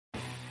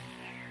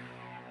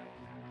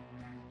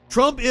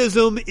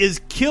Trumpism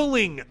is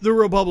killing the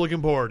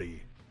Republican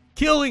Party.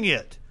 Killing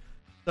it.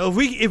 So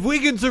if we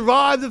can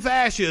survive the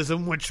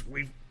fascism, which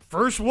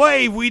first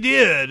wave we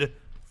did,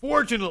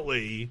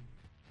 fortunately,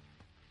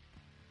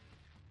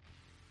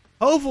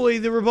 hopefully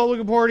the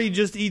Republican Party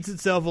just eats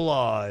itself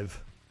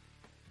alive.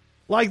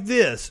 Like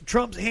this,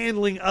 Trump's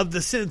handling of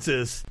the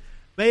census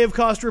may have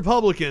cost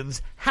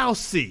Republicans House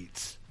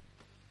seats.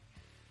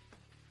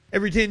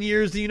 Every 10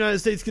 years, the United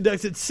States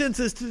conducts its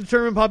census to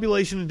determine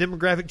population and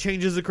demographic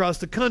changes across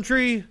the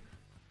country.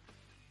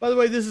 By the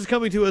way, this is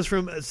coming to us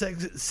from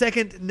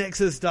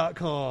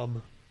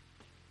secondnexus.com.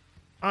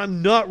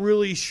 I'm not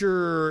really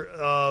sure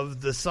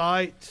of the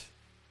site,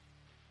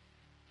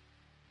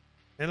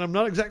 and I'm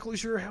not exactly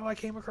sure how I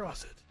came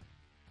across it.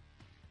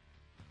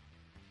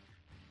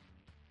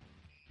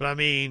 But I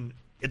mean,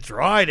 it's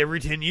right. Every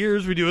 10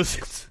 years we do a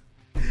census.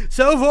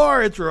 So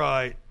far, it's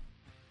right.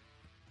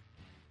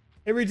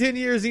 Every 10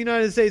 years, the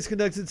United States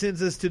conducts its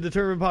census to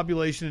determine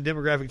population and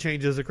demographic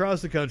changes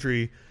across the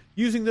country,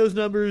 using those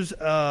numbers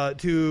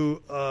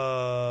to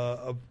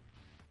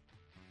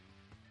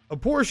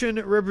apportion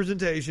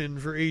representation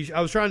for each. I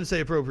was trying to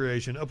say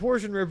appropriation.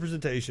 Apportion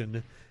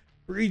representation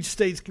for each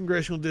state's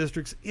congressional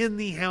districts in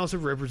the House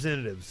of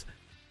Representatives.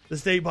 The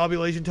state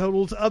population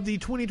totals of the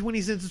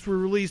 2020 census were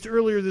released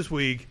earlier this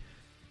week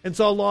and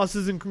saw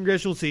losses in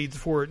congressional seats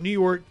for New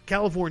York,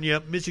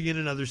 California, Michigan,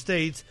 and other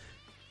states.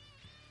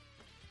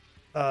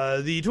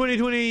 The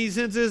 2020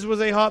 census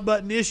was a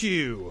hot-button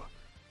issue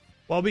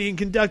while being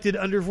conducted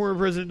under former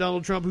President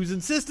Donald Trump, whose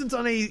insistence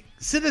on a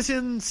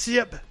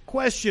citizenship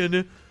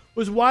question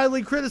was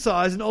widely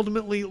criticized and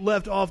ultimately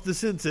left off the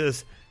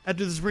census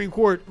after the Supreme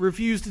Court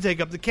refused to take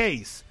up the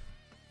case.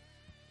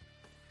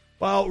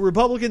 While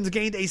Republicans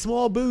gained a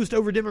small boost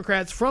over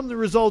Democrats from the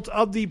results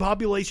of the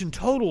population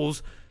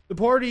totals, the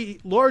party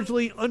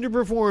largely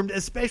underperformed,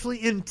 especially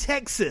in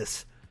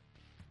Texas,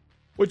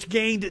 which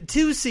gained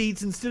 2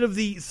 seats instead of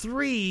the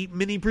 3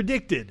 many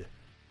predicted.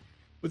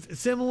 With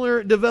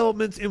similar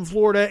developments in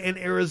Florida and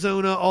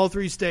Arizona, all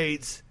 3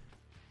 states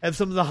have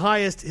some of the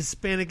highest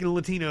Hispanic and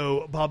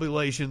Latino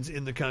populations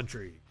in the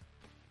country.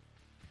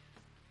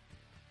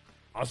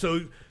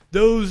 Also,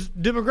 those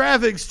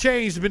demographics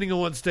change depending on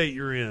what state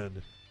you're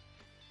in.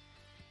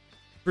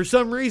 For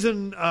some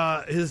reason,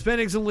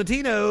 Hispanics and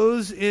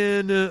Latinos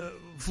in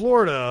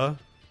Florida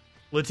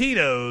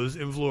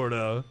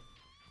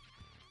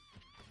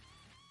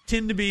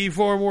tend to be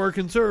far more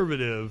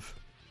conservative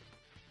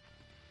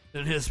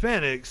than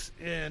Hispanics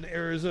in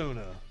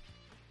Arizona.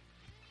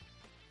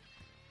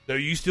 Though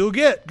you still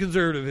get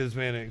conservative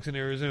Hispanics in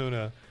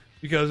Arizona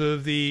because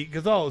of the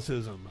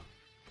Catholicism.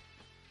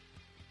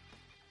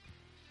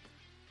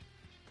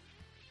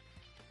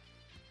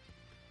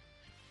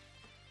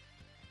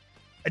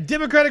 A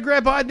Democratic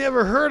rep I'd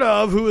never heard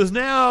of who is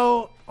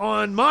now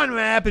on my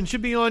map and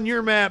should be on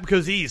your map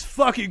because he's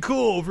fucking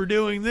cool for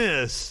doing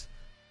this.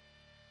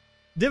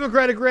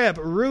 Democratic rep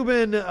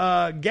Ruben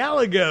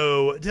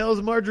Gallego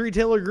tells Marjorie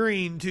Taylor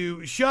Greene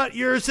to shut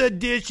your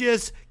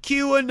seditious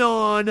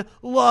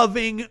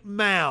QAnon-loving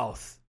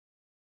mouth.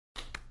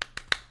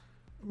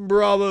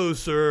 Bravo,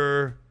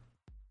 sir.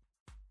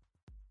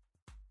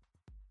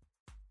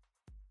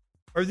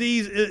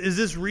 Is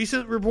this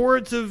recent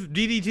reports of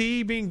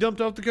DDT being dumped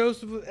off the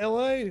coast of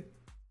LA?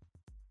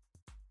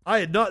 I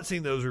had not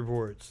seen those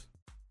reports.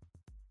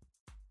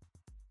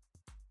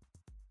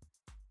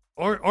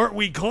 Aren't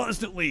we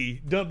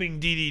constantly dumping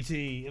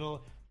DDT? You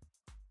know,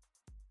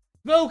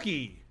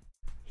 Smokey,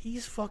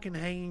 he's fucking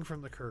hanging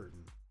from the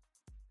curtain.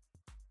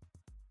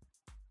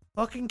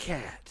 Fucking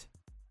cat.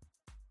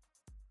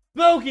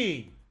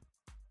 Smokey!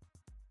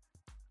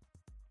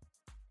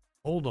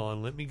 Hold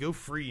on, let me go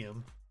free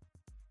him.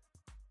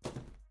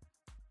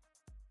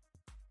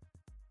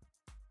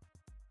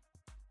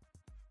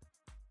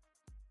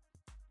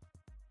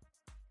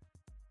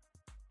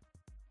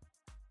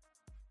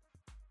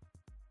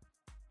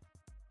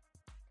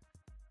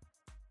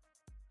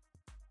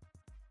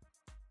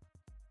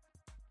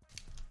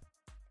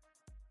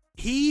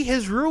 He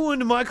has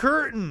ruined my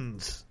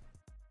curtains.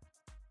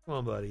 Come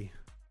on, buddy.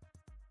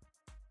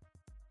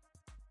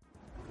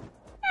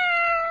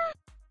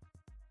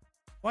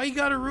 Why you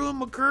gotta ruin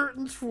my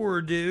curtains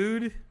for,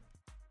 dude?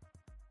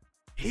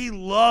 He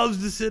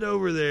loves to sit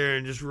over there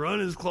and just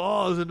run his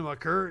claws into my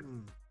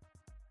curtain.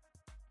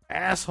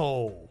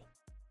 Asshole.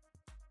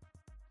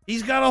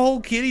 He's got a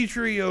whole kitty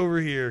tree over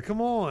here.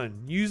 Come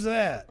on, use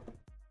that.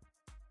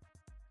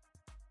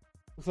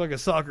 Looks like a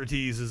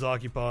Socrates is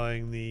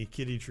occupying the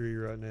kitty tree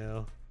right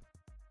now.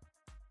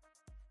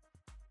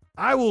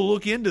 I will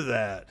look into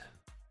that.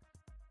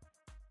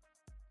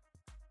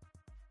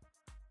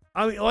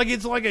 I mean, like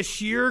it's like a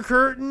sheer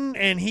curtain,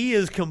 and he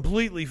has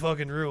completely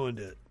fucking ruined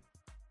it.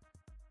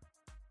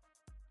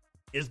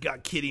 It's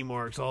got kitty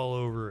marks all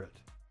over it.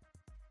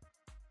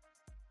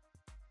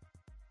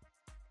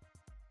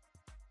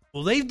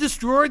 Well, they've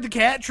destroyed the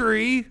cat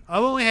tree.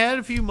 I've only had it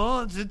a few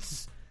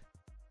months.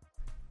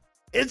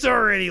 It's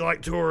already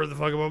like tore the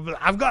fuck apart. But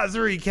I've got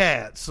 3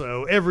 cats,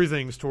 so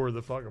everything's tore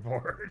the fuck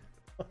apart.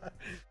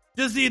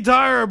 Just the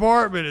entire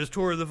apartment is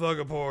tore the fuck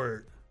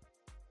apart.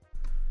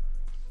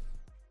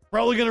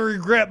 Probably gonna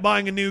regret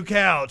buying a new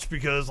couch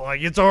because,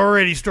 like, it's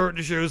already starting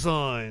to show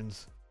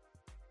signs.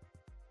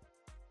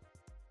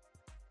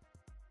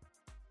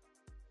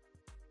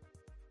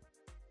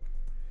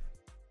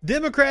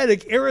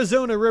 Democratic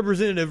Arizona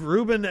Representative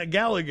Ruben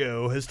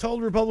Gallego has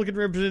told Republican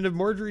Representative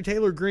Marjorie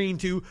Taylor Greene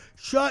to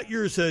shut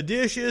your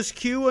seditious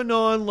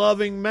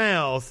QAnon-loving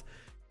mouth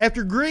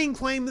after Greene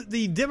claimed that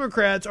the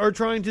Democrats are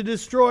trying to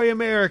destroy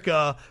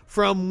America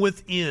from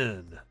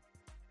within.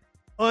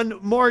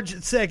 On March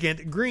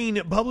 2nd, Greene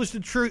published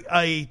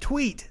a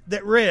tweet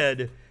that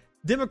read,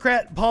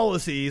 "Democrat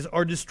policies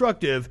are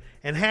destructive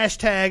and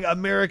hashtag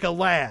America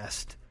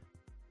last."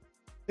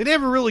 They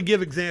never really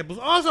give examples.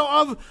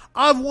 Also,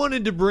 I've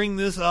wanted to bring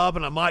this up,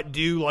 and I might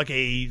do like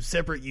a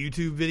separate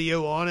YouTube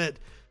video on it.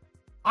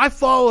 I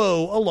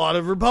follow a lot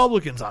of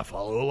Republicans. I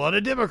follow a lot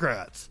of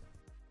Democrats.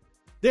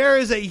 There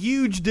is a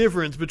huge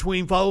difference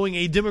between following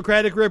a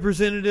Democratic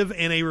representative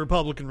and a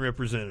Republican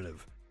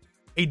representative.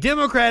 A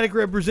Democratic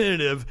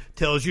representative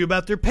tells you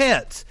about their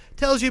pets,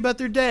 tells you about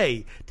their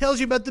day, tells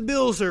you about the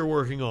bills they're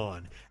working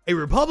on. A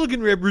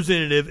Republican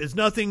representative is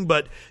nothing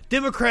but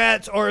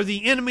Democrats are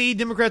the enemy,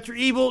 Democrats are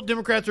evil,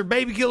 Democrats are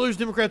baby killers,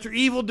 Democrats are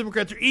evil,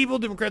 Democrats are evil,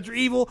 Democrats are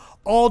evil,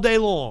 all day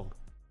long.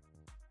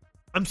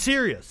 I'm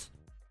serious.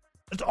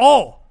 That's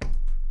all.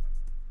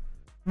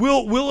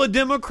 Will a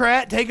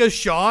Democrat take a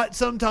shot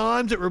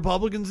sometimes at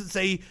Republicans that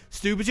say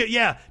stupid shit?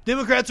 Yeah,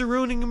 Democrats are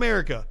ruining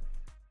America.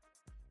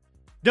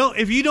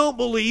 If you don't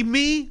believe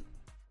me,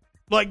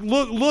 like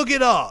look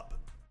it up.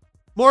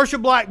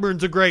 Marsha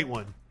Blackburn's a great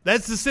one.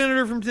 That's the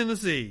senator from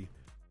Tennessee.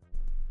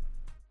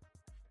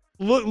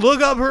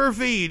 Look up her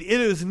feed.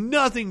 It is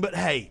nothing but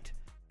hate.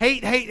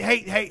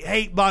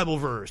 Hate Bible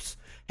verse.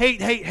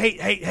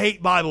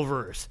 Hate Bible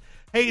verse.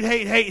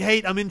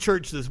 Hate. I'm in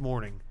church this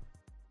morning.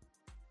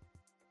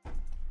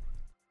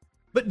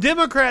 But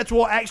Democrats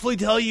will actually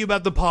tell you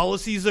about the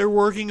policies they're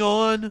working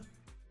on.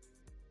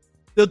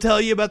 They'll tell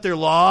you about their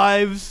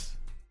lives.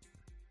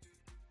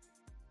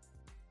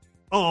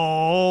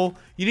 Oh,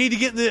 you need to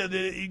get in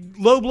the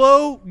low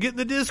blow, get in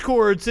the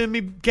Discord, send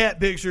me cat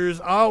pictures.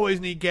 I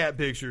always need cat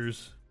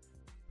pictures.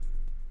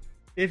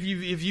 If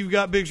you've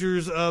got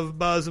pictures of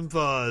Buzz and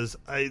Fuzz,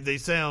 they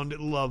sound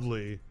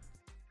lovely.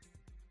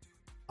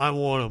 I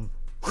want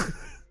them.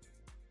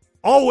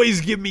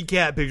 Always give me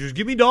cat pictures.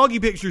 Give me doggy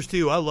pictures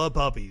too. I love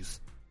puppies.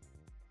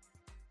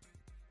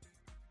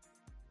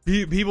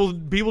 People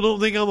don't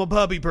think I'm a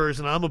puppy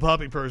person. I'm a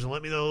puppy person.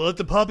 Let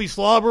the puppy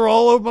slobber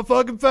all over my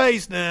fucking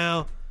face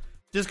now.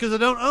 Just because I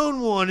don't own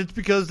one, it's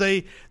because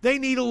they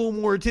need a little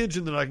more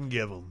attention than I can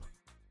give them.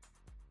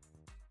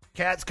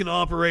 Cats can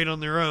operate on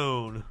their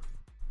own.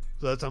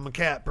 So I'm a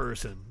cat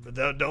person. But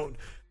that don't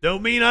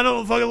mean I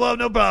don't fucking love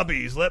no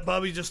puppies. Let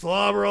puppies just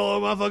slobber all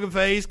over my fucking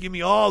face. Give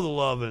me all the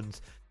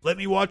lovin's. Let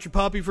me watch your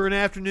puppy for an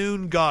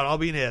afternoon. God, I'll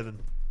be in heaven.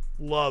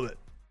 Love it.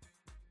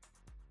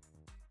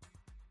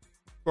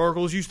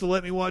 Sparkles used to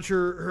let me watch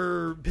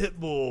her pit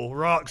bull,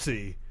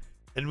 Roxy.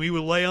 And we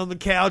would lay on the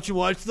couch and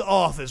watch The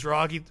Office.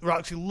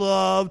 Roxy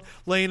loved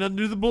laying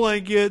under the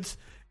blankets,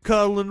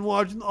 cuddling and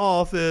watching The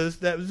Office.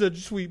 That was such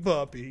a sweet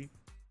puppy.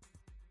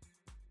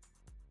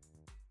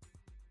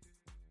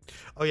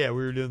 Oh yeah,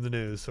 we were doing the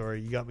news.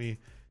 Sorry, you got me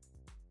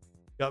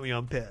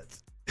on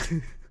pets.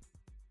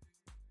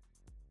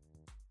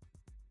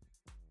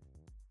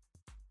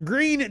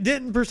 Greene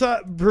didn't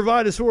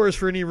provide a source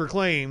for any of her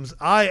claims.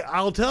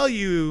 I'll tell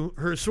you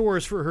her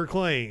source for her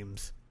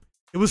claims.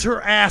 It was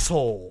her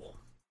asshole.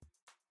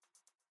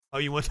 Oh,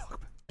 you want to talk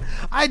about?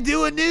 I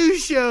do a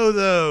news show,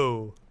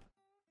 though.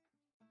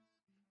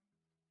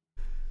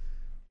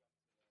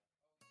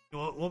 You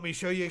want me to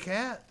show you a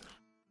cat?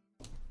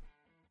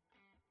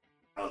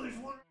 Oh, there's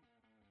one.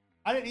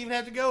 I didn't even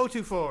have to go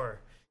too far.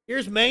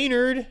 Here's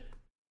Maynard.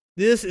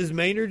 This is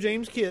Maynard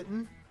James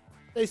Kitten.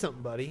 Say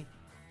something, buddy.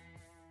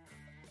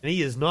 And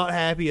he is not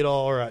happy at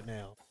all right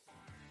now.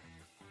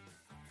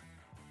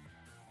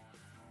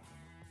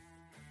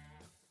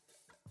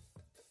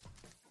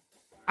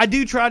 I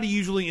do try to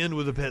usually end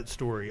with a pet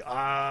story.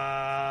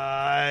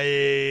 I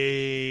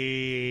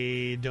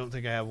don't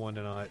think I have one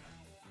tonight.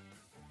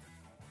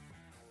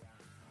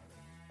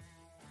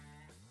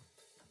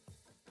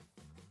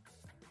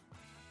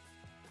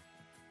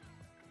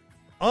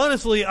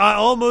 Honestly, I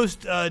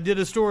almost did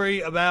a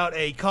story about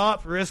a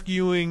cop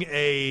rescuing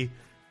a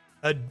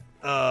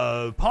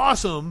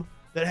possum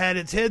that had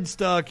its head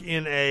stuck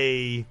in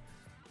I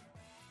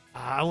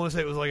want to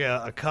say it was like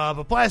a cup,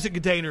 a plastic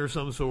container of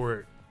some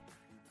sort.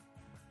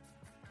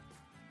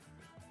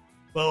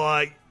 But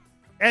like,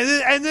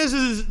 and this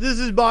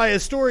is by a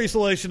story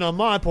selection on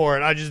my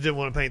part. I just didn't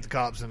want to paint the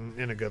cops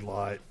in a good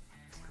light.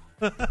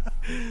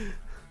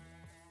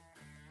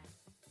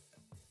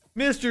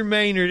 Mr.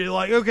 Maynard,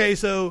 okay,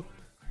 so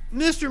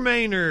Mr.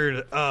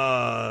 Maynard,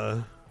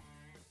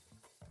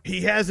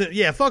 he hasn't.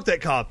 Yeah, fuck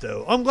that cop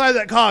though. I'm glad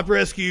that cop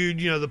rescued,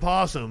 the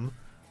possum,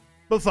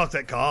 but fuck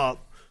that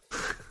cop.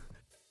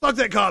 Fuck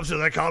that cop. So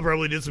that cop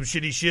probably did some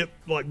shitty shit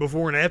like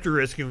before and after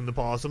rescuing the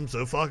possum.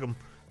 So fuck him.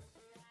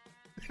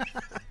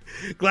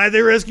 Glad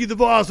they rescued the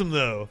possum,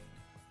 though.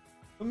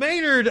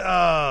 Maynard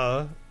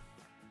had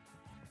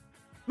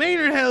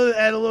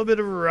a little bit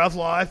of a rough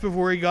life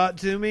before he got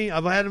to me.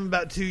 I've had him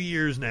about 2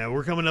 years now.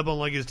 We're coming up on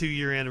like his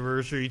 2-year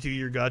anniversary,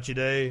 2-year gotcha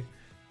day.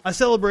 I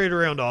celebrate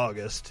around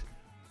August.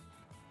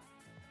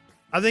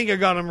 I think I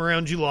got him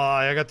around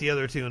July. I got the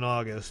other 2 in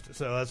August.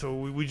 So that's what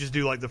we just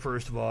do like the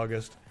 1st of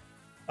August.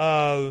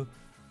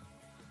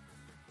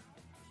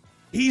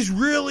 He's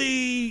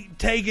really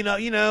taken up,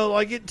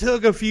 like it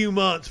took a few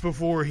months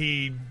before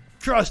he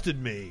trusted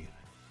me.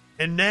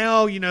 And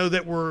now,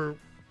 that we're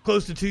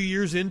close to 2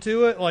 years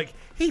into it, like,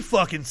 he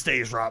fucking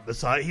stays right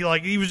beside,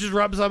 he was just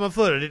right beside my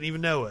foot. I didn't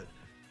even know it.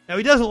 Now,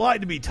 he doesn't like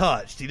to be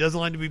touched. He doesn't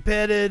like to be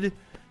petted.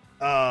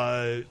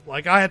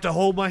 Like, I have to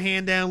hold my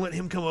hand down, let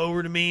him come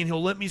over to me, and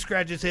he'll let me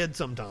scratch his head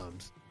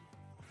sometimes.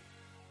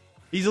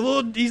 He's a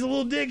little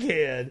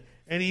dickhead,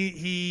 and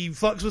he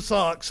fucks with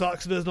Socks.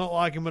 Socks does not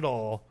like him at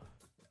all.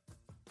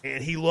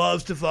 And he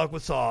loves to fuck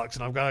with Socks,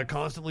 and I've got to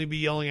constantly be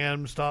yelling at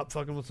him to stop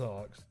fucking with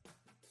Socks.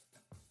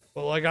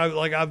 But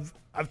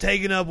I've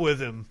taken up with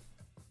him.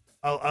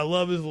 I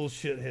love his little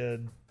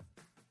shithead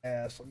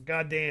ass.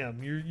 God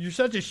damn, you're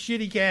such a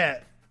shitty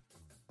cat.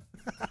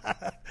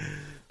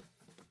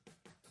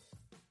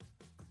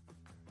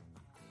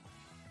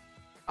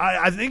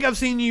 I think I've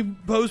seen you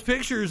post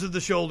pictures of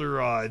the shoulder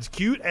rods.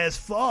 Cute as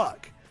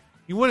fuck.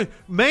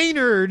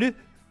 Maynard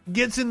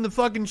gets in the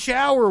fucking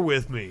shower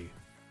with me.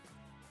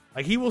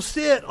 Like, he will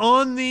sit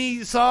on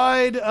the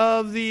side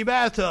of the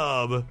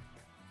bathtub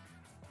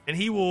and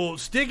he will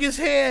stick his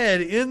head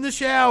in the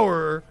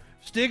shower,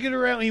 stick it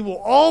around. He will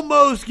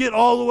almost get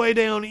all the way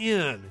down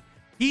in.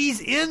 He's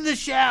in the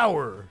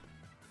shower,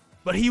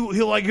 but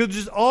he'll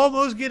just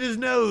almost get his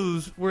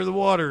nose where the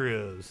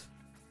water is.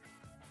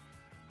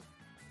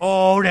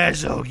 Oh,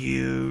 that's so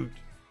cute.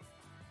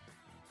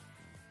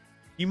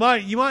 You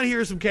might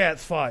hear some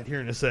cats fight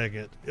here in a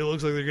second. It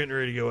looks like they're getting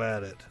ready to go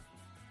at it.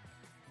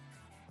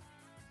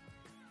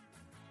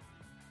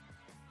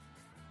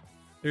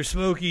 There's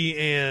Smokey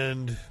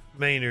and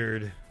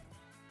Maynard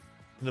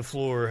on the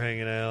floor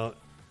hanging out.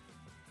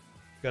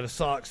 Got his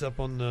socks up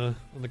on the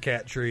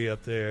cat tree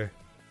up there.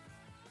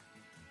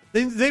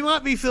 They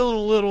might be feeling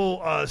a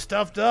little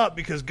stuffed up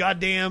because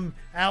goddamn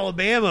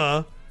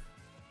Alabama,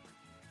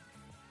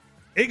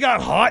 it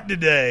got hot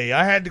today.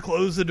 I had to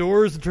close the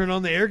doors and turn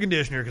on the air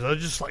conditioner because I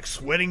was just like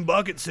sweating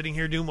buckets sitting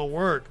here doing my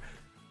work.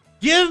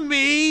 Give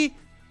me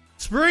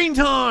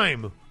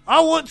springtime.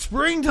 I want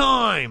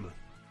springtime.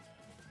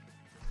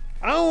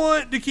 I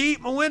want to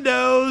keep my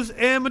windows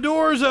and my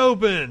doors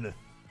open.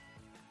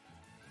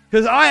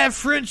 Because I have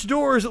French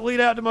doors that lead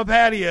out to my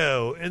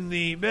patio in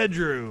the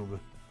bedroom.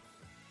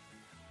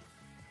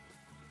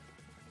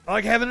 I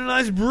like having a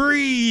nice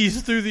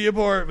breeze through the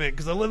apartment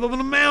because I live up on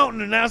a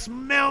mountain and that's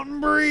mountain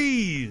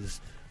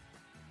breeze.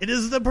 It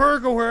is the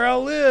perk of where I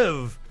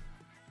live.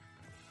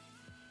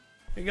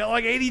 It got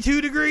like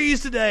 82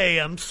 degrees today.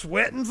 I'm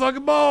sweating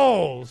fucking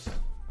balls.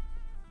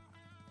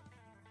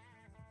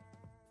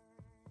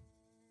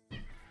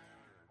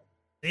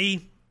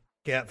 See?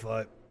 Cat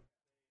fight.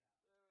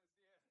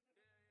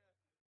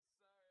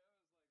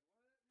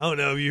 Oh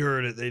no, you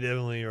heard it. They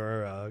definitely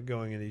are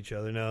going at each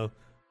other. No.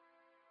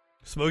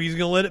 Smokey's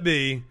going to let it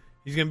be.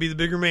 He's going to be the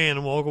bigger man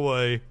and walk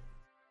away.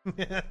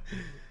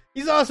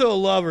 He's also a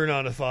lover,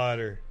 not a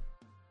fighter.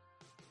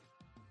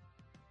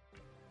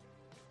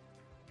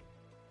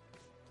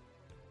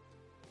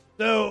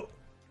 So,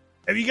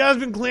 have you guys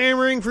been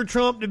clamoring for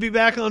Trump to be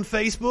back on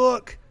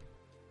Facebook?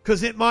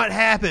 Because it might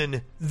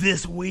happen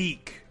this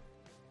week.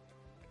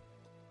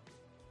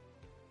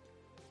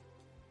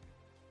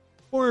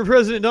 Former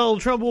President Donald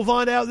Trump will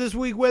find out this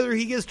week whether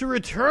he gets to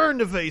return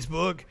to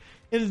Facebook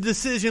in a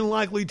decision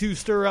likely to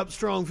stir up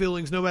strong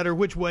feelings no matter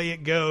which way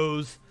it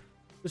goes.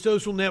 The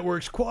social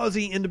network's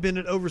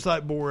quasi-independent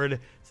oversight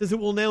board says it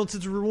will announce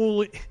its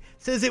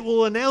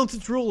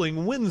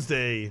ruling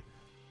Wednesday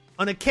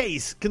on a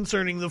case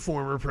concerning the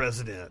former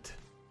president.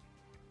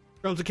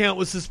 Trump's account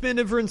was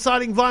suspended for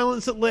inciting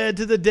violence that led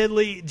to the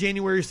deadly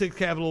January 6th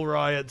Capitol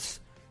riots.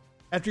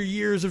 After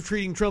years of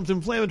treating Trump's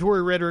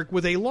inflammatory rhetoric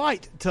with a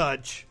light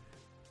touch,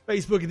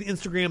 Facebook and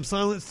Instagram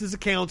silenced his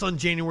accounts on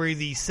January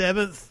the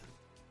 7th.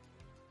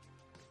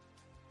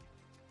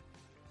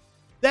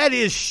 That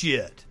is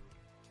shit.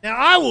 Now,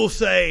 I will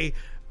say,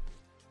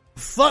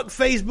 fuck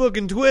Facebook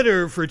and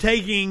Twitter for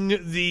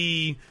taking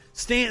the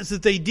stance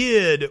that they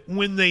did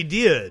when they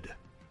did.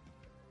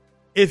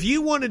 If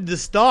you wanted to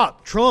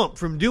stop Trump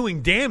from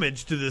doing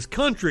damage to this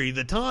country,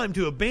 the time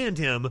to have banned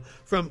him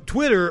from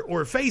Twitter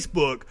or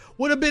Facebook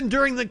would have been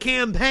during the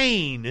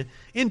campaign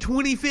in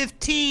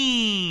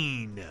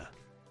 2015.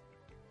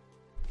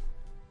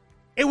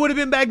 It would have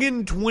been back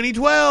in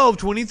 2012,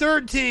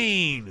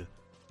 2013,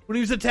 when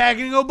he was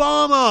attacking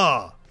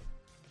Obama.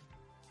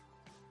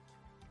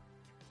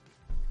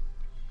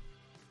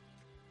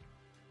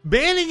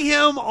 Banning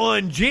him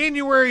on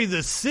January the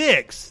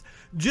 6th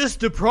just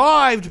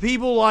deprived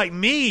people like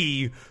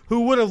me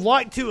who would have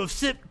liked to have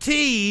sipped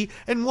tea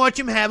and watch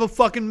him have a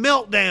fucking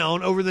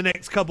meltdown over the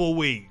next couple of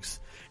weeks.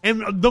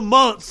 and the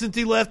months since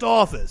he left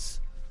office.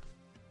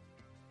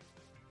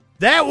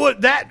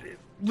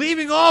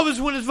 Leaving office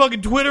when his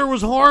fucking Twitter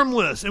was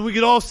harmless and we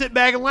could all sit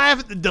back and laugh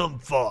at the dumb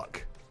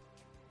fuck.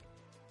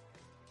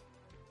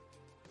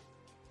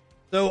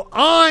 So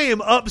I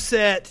am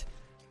upset.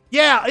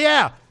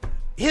 Yeah.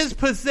 His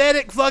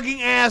pathetic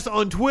fucking ass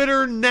on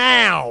Twitter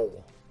now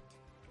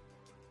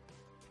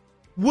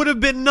would have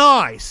been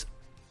nice.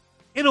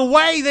 In a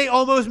way, they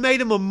almost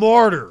made him a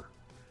martyr.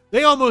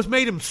 They almost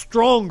made him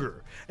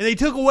stronger. And they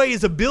took away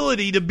his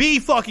ability to be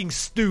fucking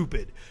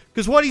stupid.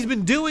 Because what he's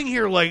been doing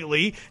here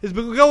lately has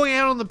been going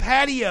out on the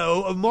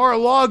patio of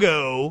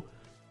Mar-a-Lago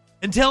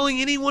and telling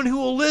anyone who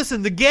will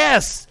listen, the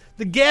guests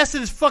at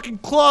his fucking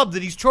club,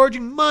 that he's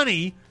charging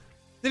money,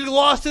 that he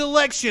lost an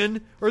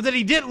election, or that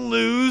he didn't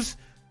lose,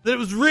 that it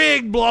was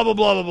rigged, blah, blah,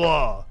 blah, blah,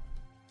 blah.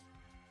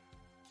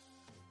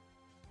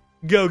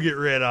 Go get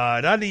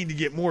red-eyed. I need to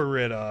get more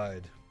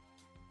red-eyed.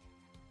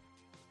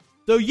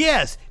 So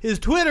yes, his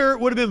Twitter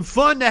would have been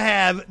fun to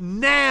have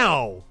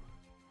now.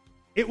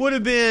 It would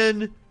have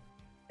been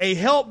a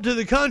help to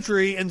the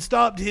country and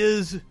stopped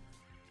his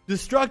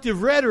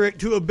destructive rhetoric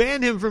to have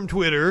banned him from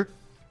Twitter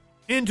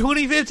in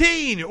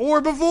 2015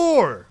 or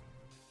before.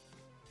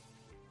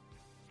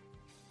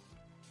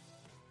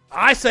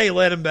 I say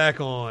let him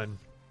back on.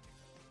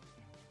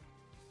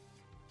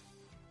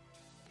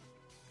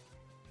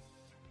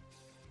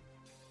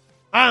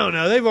 I don't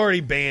know. They've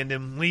already banned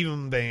him. Leave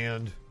him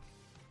banned.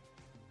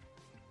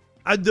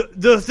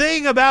 The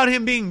thing about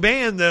him being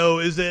banned, though,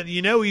 is that,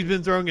 he's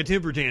been throwing a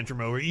temper tantrum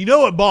over it.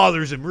 It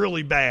bothers him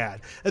really bad.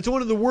 That's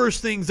one of the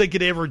worst things they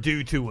could ever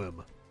do to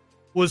him,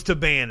 was to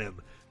ban him.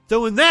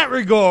 So in that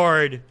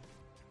regard,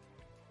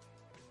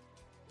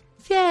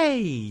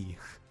 yay.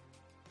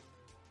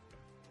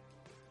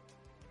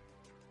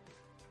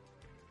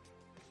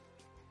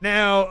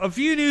 Now, a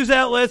few news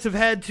outlets have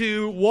had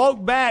to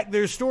walk back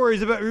their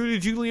stories about Rudy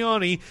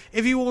Giuliani.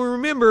 If you will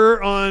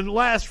remember on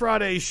last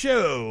Friday's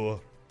show,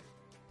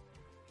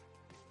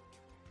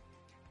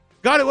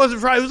 God, it wasn't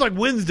Friday. It was like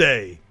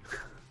Wednesday.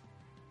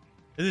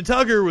 And then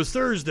Tucker was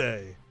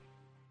Thursday.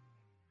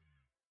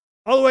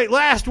 Oh, wait,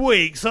 last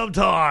week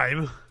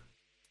sometime,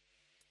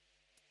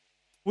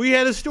 we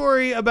had a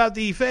story about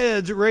the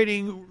feds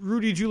raiding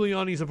Rudy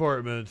Giuliani's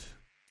apartment.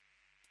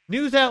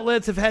 News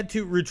outlets have had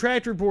to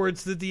retract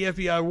reports that the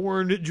FBI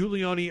warned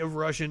Giuliani of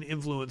Russian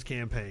influence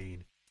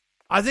campaign.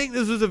 I think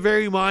this was a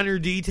very minor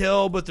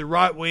detail, but the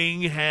right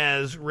wing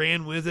has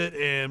ran with it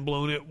and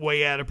blown it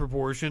way out of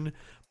proportion.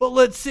 But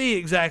let's see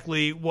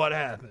exactly what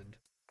happened.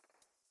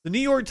 The New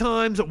York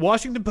Times,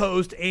 Washington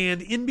Post,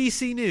 and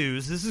NBC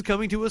News, this is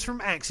coming to us from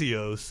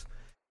Axios,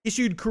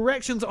 issued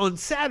corrections on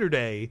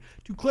Saturday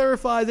to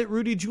clarify that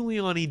Rudy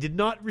Giuliani did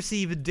not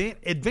receive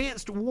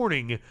advanced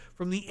warning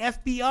from the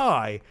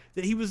FBI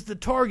that he was the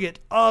target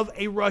of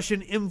a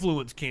Russian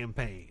influence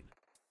campaign.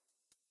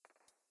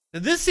 Now,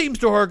 this seems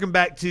to harken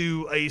back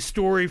to a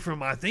story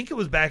from, I think it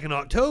was back in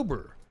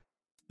October.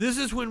 This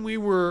is when we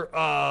were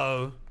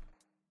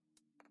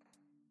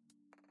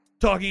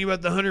talking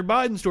about the Hunter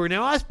Biden story.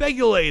 Now, I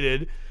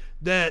speculated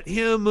that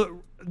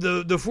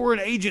the foreign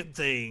agent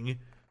thing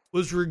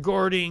was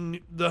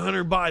regarding the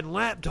Hunter Biden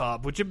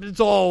laptop, which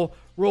it's all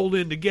rolled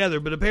in together,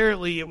 but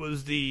apparently it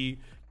was the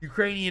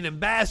Ukrainian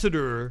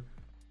ambassador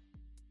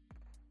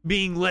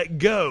being let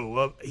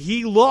go.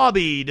 He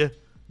lobbied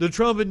the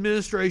Trump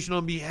administration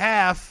on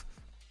behalf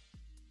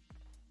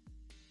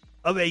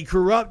of a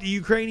corrupt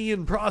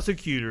Ukrainian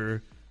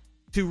prosecutor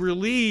to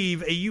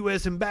relieve a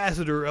U.S.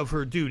 ambassador of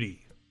her duty.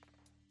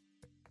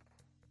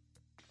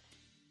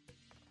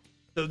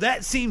 So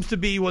that seems to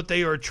be what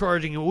they are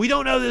charging. We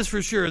don't know this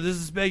for sure. This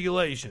is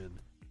speculation.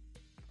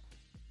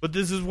 But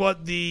this is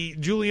what the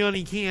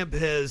Giuliani camp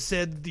has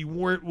said the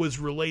warrant was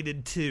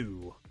related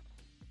to.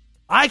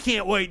 I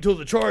can't wait till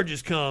the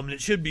charges come, and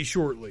it should be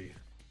shortly.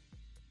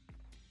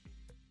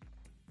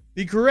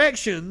 The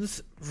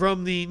corrections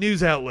from the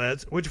news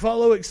outlets, which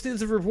follow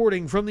extensive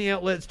reporting from the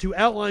outlets to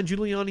outline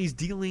Giuliani's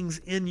dealings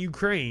in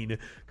Ukraine,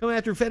 come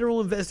after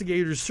federal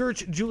investigators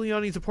searched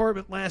Giuliani's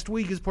apartment last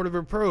week as part of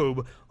a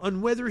probe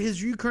on whether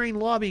his Ukraine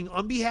lobbying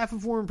on behalf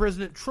of former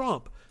President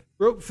Trump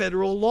broke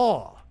federal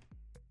law.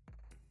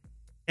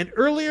 An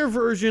earlier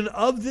version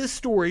of this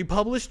story,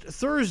 published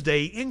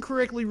Thursday,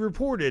 incorrectly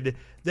reported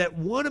that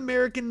One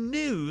American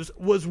News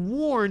was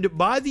warned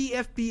by the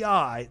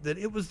FBI that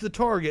it was the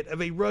target of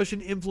a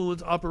Russian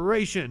influence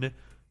operation,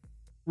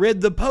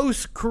 read the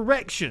Post's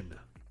correction.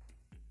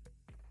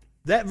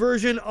 That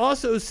version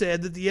also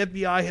said that the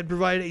FBI had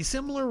provided a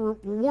similar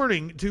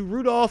warning to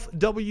Rudolph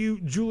W.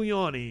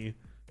 Giuliani,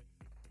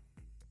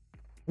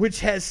 which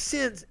he has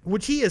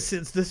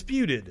since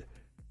disputed.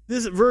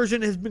 This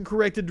version has been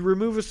corrected to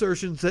remove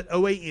assertions that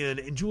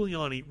OAN and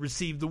Giuliani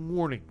received the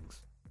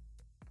warnings.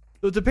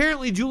 So it's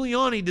apparently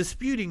Giuliani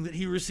disputing that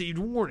he received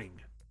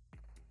warning.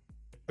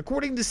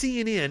 According to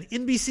CNN,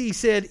 NBC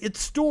said its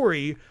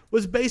story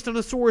was based on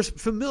a source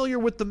familiar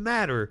with the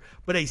matter,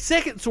 but a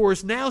second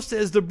source now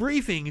says the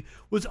briefing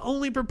was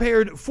only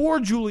prepared for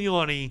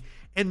Giuliani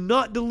and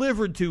not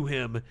delivered to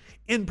him,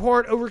 in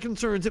part over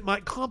concerns it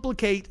might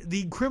complicate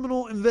the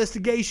criminal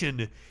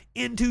investigation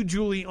into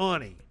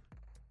Giuliani.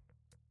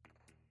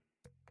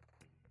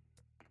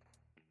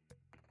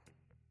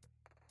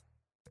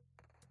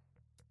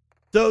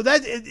 So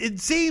that it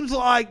seems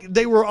like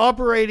they were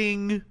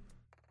operating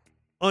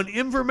on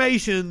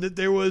information that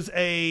there was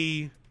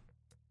a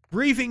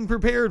briefing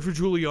prepared for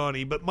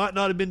Giuliani, but might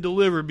not have been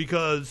delivered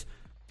because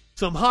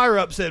some higher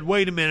up said,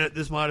 wait a minute,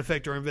 this might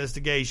affect our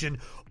investigation.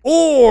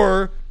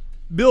 Or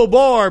Bill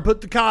Barr put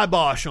the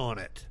kibosh on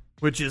it,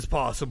 which is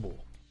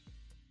possible.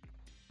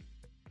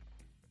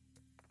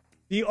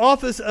 The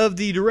Office of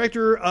the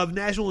Director of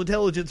National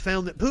Intelligence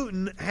found that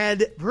Putin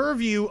had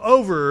purview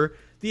over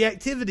the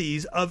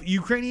activities of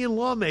Ukrainian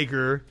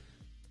lawmaker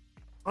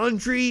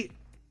Andriy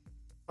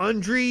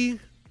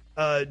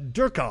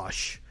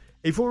Derkach,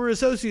 a former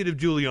associate of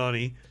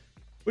Giuliani,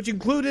 which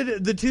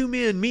included the two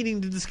men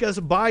meeting to discuss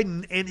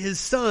Biden and his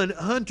son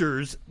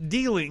Hunter's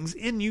dealings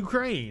in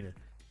Ukraine.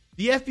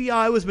 The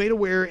FBI was made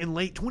aware in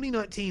late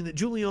 2019 that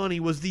Giuliani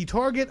was the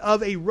target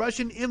of a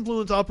Russian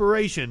influence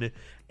operation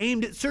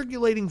aimed at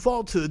circulating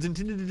falsehoods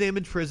intended to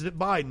damage President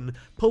Biden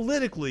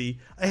politically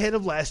ahead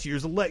of last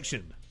year's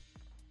election.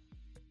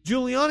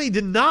 Giuliani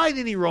denied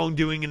any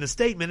wrongdoing in a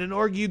statement and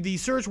argued the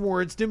search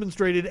warrants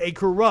demonstrated a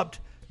corrupt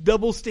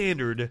double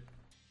standard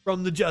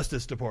from the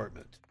Justice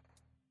Department.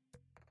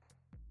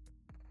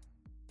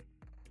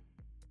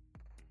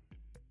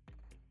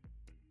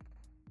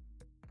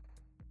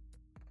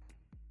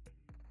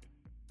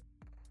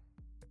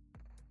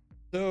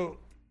 So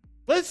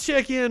let's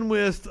check in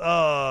with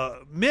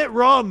Mitt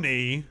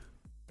Romney,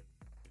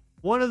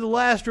 one of the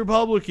last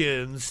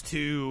Republicans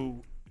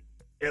to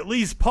at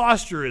least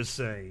posture as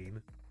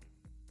sane.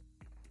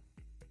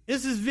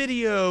 This is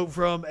video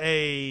from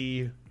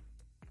a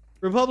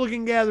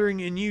Republican gathering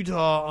in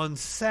Utah on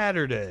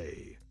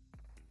Saturday.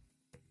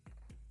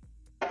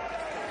 So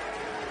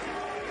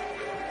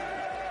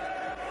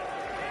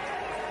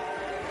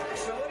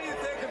what do you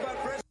think about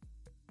President?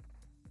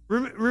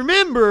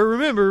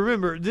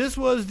 Remember, this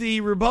was the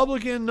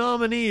Republican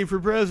nominee for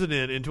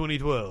president in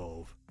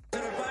 2012.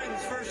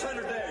 Biden's first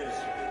 100 days.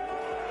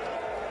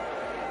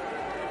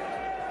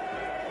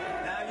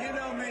 Now, you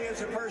know me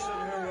as a person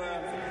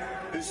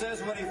who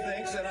says what he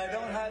thinks, and I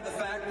don't hide the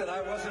fact that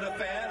I wasn't a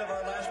fan of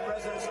our last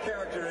president's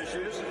character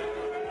issues.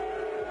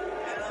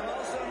 And I'm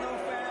also no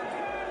fan.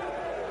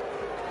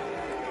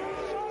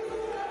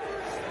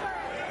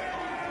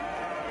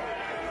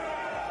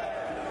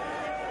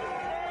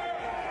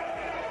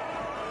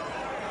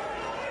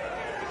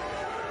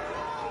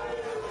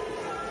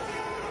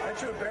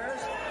 Aren't you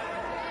embarrassed?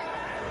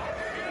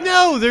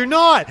 No, they're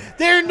not.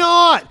 They're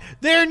not.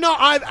 They're not.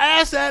 I've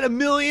asked that a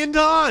million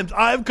times.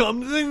 I've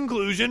come to the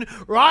conclusion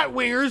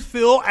right-wingers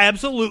feel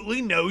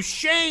absolutely no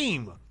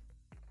shame.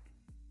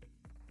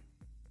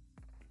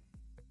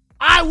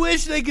 I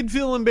wish they could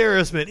feel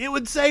embarrassment. It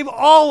would save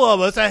all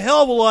of us a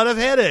hell of a lot of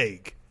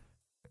headache.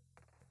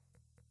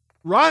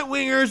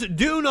 Right-wingers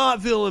do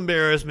not feel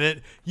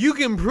embarrassment. You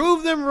can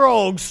prove them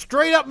wrong,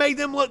 straight up make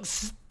them look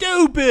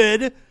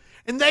stupid,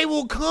 and they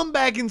will come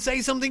back and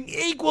say something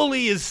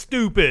equally as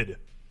stupid.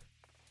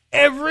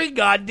 Every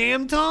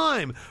goddamn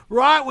time.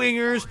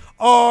 Right-wingers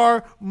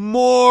are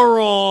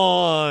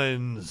morons.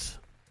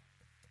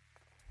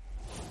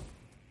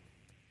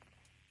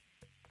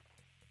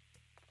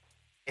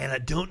 And I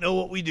don't know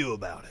what we do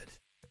about it.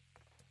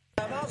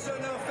 I'm also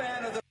no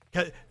fan of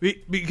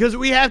the... Because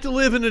we have to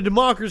live in a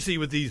democracy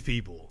with these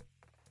people.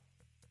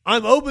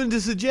 I'm open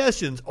to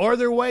suggestions. Are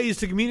there ways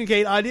to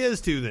communicate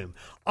ideas to them?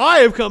 I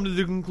have come to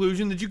the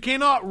conclusion that you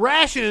cannot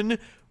ration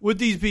with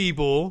these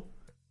people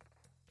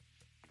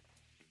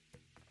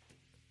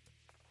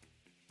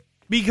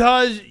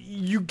because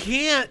you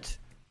can't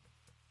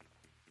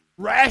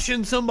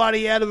ration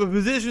somebody out of a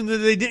position that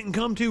they didn't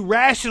come to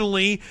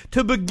rationally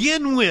to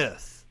begin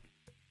with.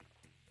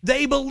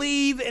 They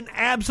believe in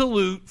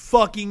absolute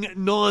fucking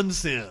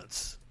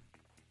nonsense.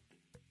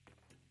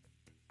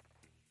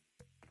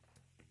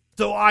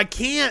 So I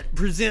can't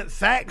present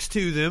facts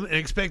to them and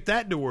expect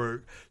that to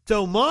work.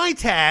 So my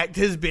tact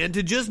has been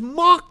to just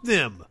mock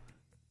them.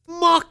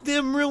 Mock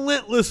them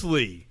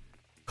relentlessly.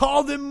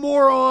 Call them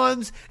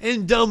morons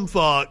and dumb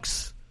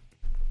fucks.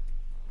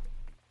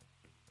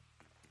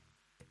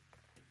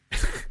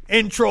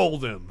 And troll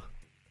them.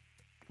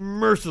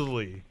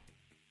 Mercilessly.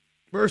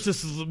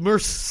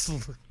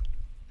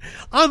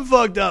 I'm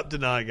fucked up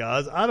tonight,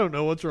 guys. I don't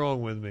know what's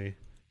wrong with me.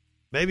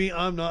 Maybe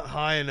I'm not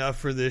high enough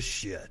for this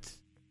shit.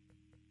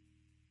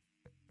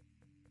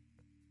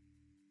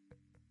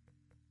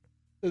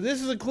 So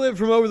this is a clip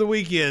from over the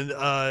weekend.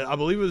 I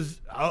believe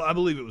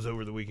it was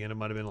over the weekend. It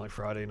might have been like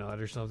Friday night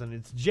or something.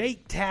 It's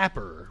Jake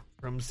Tapper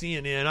from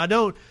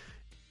CNN.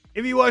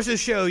 If you watch this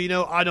show, you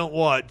know I don't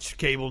watch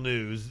cable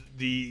news.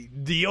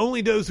 The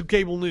only dose of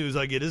cable news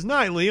I get is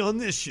nightly on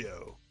this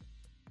show.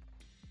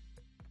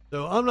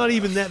 So I'm not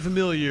even that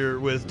familiar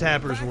with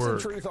Tapper's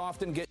work.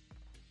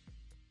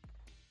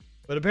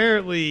 But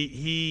apparently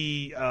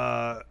he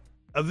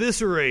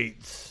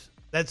eviscerates,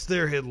 that's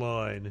their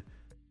headline,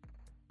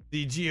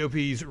 the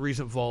GOP's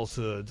recent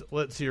falsehoods.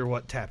 Let's hear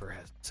what Tapper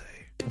has to say.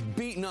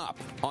 Beaten up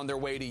on their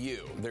way to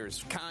you.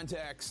 There's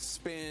context,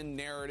 spin,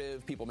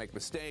 narrative, people make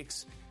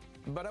mistakes.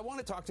 But I want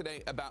to talk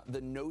today about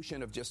the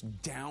notion of just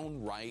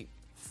downright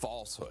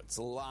falsehoods,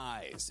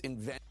 lies,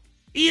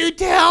 You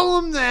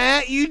tell them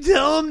that. You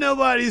tell them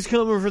nobody's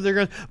coming for their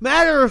guns.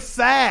 Matter of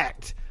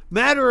fact,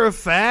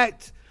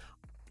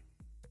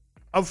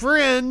 a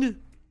friend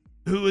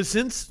who has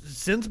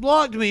since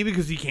blocked me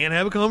because he can't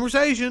have a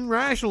conversation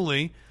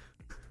rationally,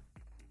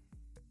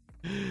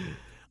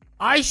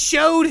 I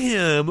showed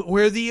him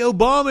where the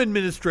Obama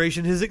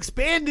administration has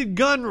expanded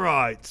gun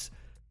rights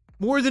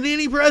more than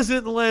any president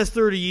in the last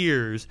 30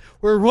 years,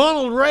 where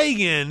Ronald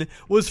Reagan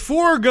was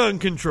for gun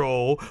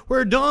control,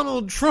 where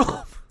Donald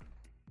Trump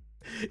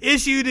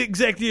issued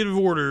executive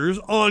orders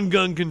on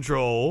gun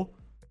control,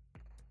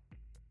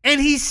 and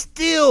he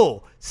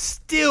still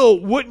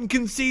wouldn't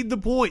concede the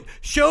point.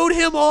 Showed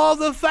him all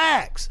the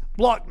facts,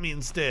 blocked me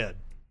instead.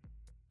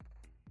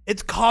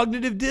 It's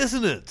cognitive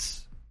dissonance.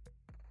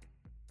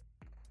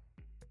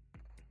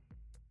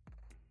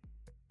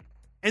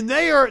 And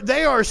they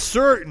are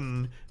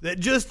certain that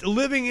just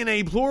living in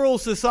a plural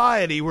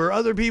society where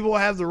other people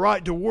have the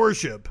right to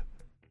worship,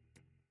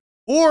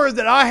 or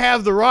that I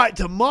have the right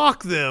to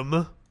mock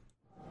them,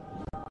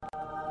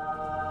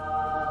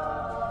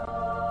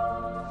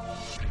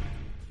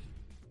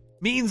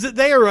 means that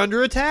they are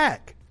under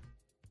attack.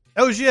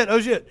 Oh shit.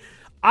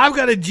 I've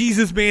got a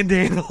Jesus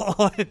bandana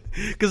on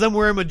because I'm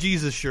wearing my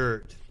Jesus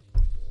shirt.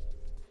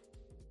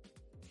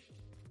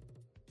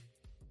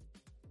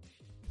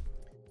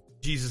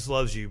 Jesus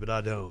loves you, but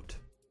I don't.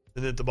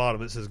 And then at the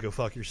bottom it says, go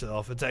fuck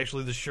yourself. It's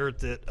actually the shirt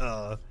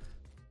that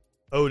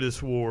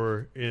Otis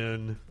wore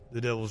in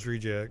The Devil's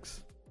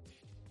Rejects.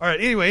 All right,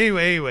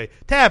 anyway.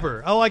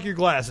 Tapper, I like your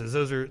glasses.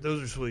 Those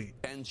are sweet.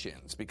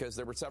 Tensions, because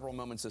there were several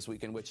moments this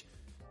week in which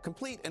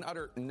complete and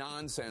utter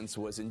nonsense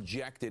was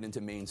injected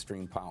into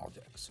mainstream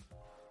politics.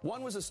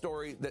 One was a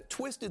story that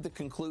twisted the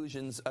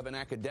conclusions of an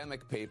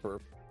academic paper.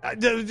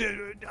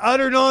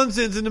 Utter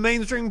nonsense into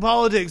mainstream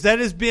politics. That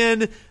has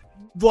been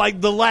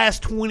like the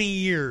last 20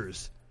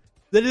 years.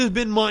 That has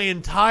been my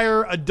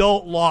entire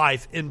adult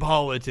life in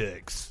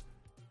politics.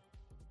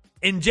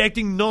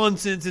 Injecting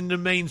nonsense into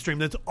mainstream.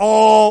 That's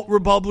all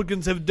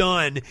Republicans have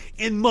done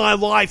in my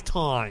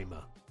lifetime.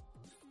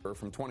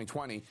 From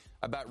 2020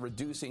 about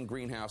reducing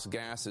greenhouse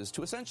gases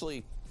to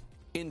essentially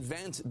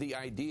invent the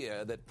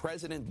idea that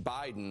President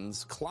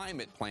Biden's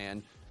climate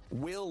plan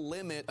will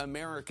limit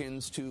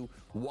Americans to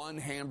one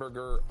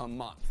hamburger a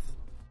month.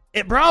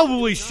 It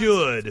probably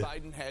should.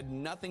 Biden had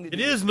nothing to do it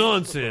is with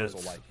nonsense. A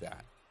proposal like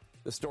that.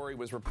 The story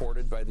was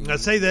reported by the I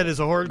say that as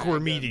a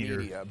hardcore meat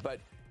eater. But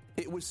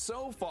it was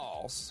so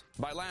false,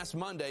 by last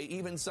Monday,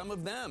 even some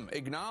of them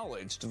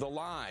acknowledged the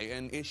lie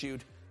and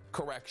issued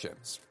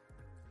corrections.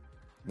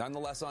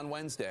 Nonetheless, on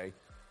Wednesday,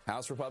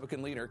 House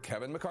Republican leader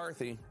Kevin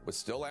McCarthy was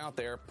still out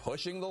there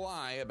pushing the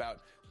lie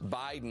about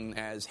Biden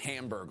as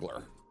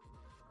Hamburglar.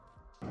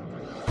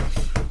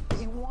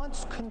 He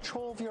wants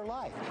control of your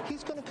life.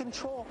 He's going to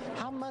control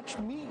how much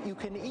meat you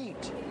can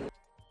eat.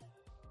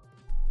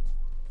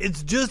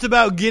 It's just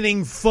about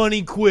getting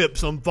funny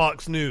quips on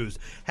Fox News.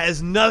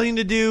 Has nothing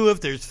to do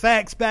if there's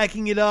facts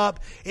backing it up.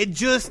 It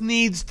just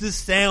needs to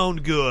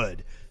sound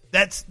good.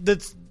 That's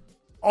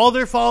all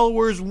their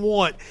followers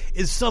want,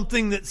 is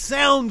something that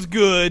sounds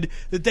good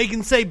that they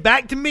can say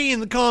back to me in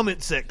the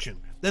comment section.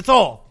 That's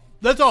all.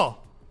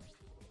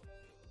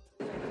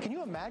 Can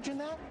you imagine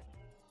that?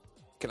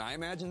 Can I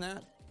imagine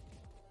that?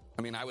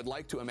 I mean, I would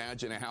like to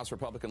imagine a House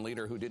Republican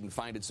leader who didn't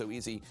find it so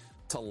easy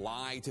to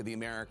lie to the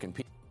American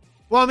people.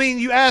 Well, I mean,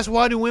 you ask,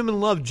 why do women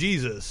love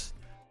Jesus?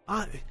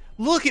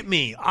 Look at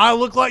me. I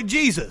look like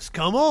Jesus.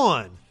 Come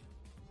on.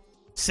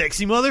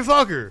 Sexy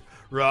motherfucker.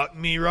 Rock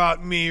me,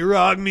 rock me,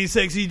 rock me,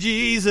 sexy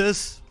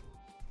Jesus.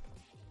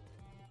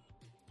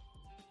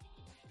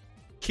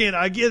 Can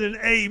I get an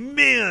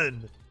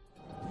amen?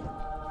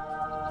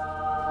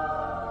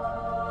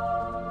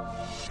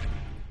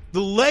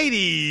 The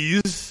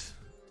ladies.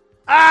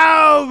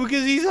 Ow,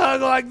 because he's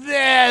hung like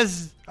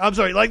this. I'm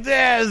sorry, like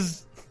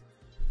this.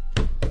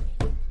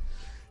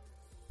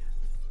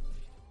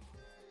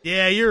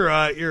 Yeah, you're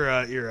right.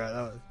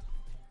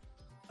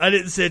 I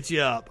didn't set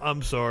you up.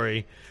 I'm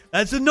sorry.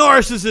 That's a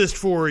narcissist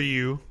for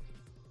you.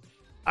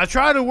 I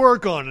try to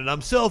work on it.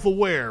 I'm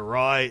self-aware,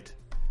 right?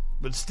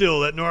 But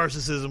still, that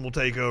narcissism will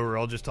take over.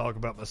 I'll just talk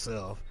about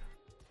myself.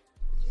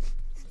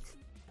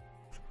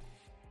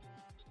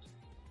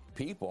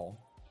 People.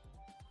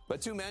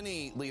 But too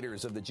many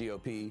leaders of the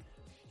GOP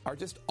are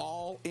just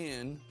all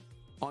in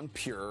on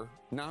pure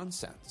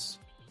nonsense.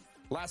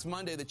 Last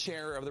Monday, the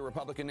chair of the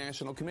Republican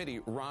National Committee,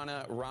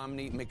 Ronna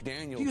Romney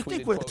McDaniel, you tweeted,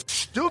 think we're quote,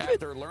 stupid?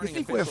 after learning you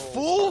think we're officials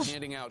fools? are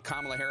handing out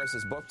Kamala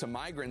Harris's book to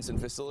migrants in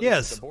facilities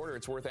Yes. at the border,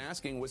 it's worth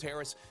asking, was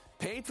Harris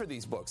paid for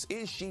these books?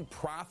 Is she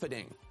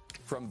profiting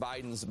from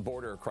Biden's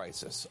border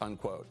crisis,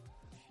 unquote?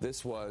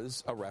 This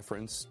was a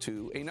reference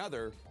to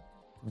another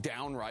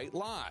downright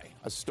lie,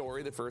 a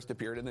story that first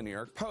appeared in the New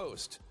York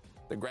Post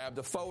that grabbed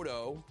a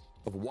photo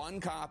of one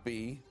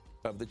copy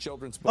of the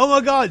children's book. Oh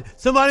my God!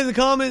 Somebody in the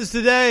comments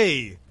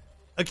today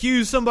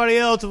accused somebody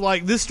else of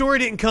like, this story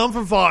didn't come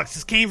from Fox.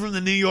 This came from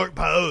the New York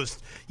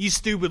Post. You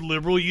stupid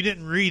liberal! You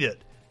didn't read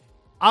it.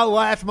 I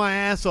laughed my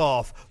ass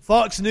off.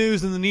 Fox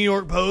News and the New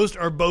York Post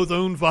are both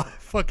owned by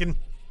fucking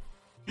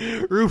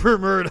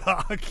Rupert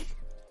Murdoch.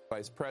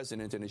 Vice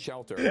president in a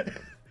shelter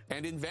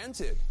and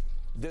invented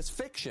this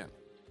fiction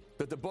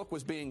that the book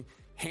was being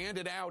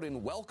handed out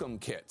in welcome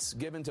kits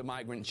given to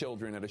migrant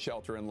children at a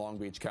shelter in Long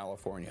Beach,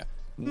 California.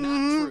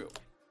 Not true.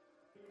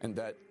 And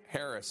that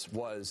Harris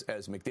was,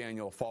 as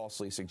McDaniel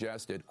falsely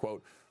suggested,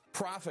 quote,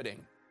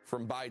 profiting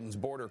from Biden's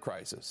border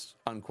crisis,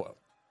 unquote.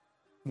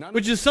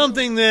 Which is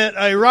something that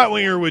a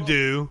right-winger would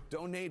do.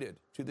 Donated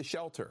to the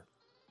shelter.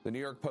 The New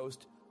York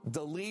Post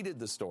deleted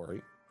the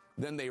story.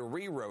 Then they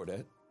rewrote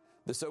it.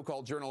 The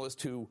so-called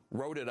journalist who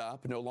wrote it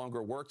up no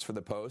longer works for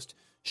the Post.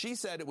 She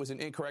said it was an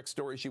incorrect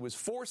story she was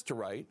forced to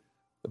write.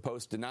 The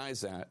Post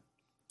denies that.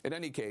 In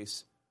any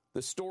case,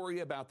 the story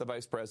about the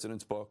vice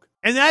president's book.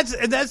 And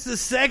that's the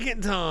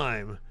second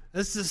time.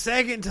 That's the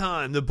second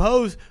time. The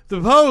Post,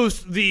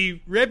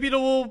 the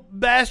reputable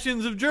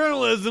bastions of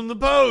journalism, the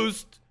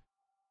Post,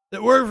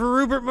 that worked for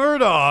Rupert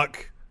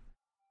Murdoch.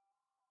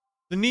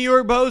 The New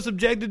York Post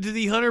objected to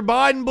the Hunter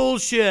Biden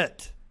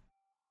bullshit.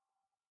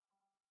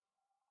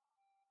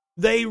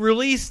 They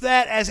released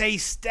that as a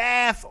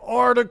staff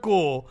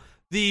article.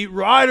 The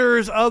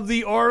writers of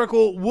the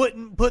article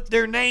wouldn't put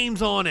their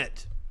names on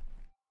it.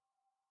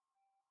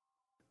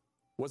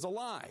 Was a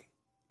lie.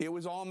 It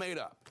was all made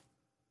up.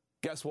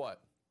 Guess what?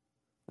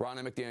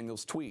 Ronna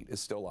McDaniel's tweet is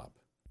still up.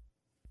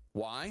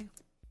 Why?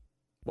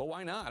 Well,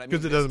 why not? I mean,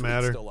 because it doesn't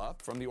matter. Still up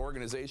from the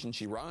organization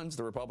she runs,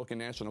 the Republican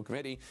National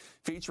Committee,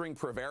 featuring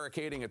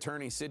prevaricating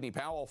attorney Sidney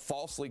Powell,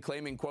 falsely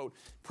claiming, quote,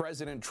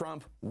 President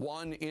Trump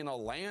won in a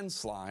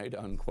landslide,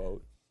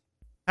 unquote.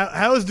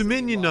 How is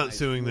Dominion not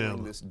suing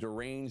them? This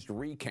deranged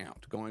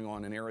recount going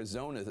on in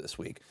Arizona this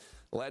week,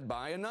 led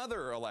by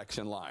another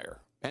election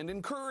liar and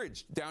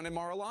encouraged down in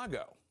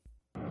Mar-a-Lago.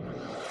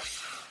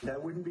 I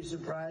wouldn't be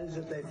surprised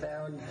if they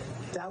found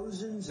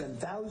thousands and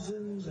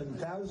thousands and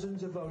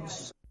thousands of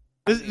votes.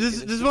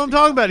 This is what I'm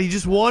talking about. He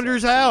just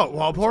wanders out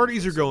while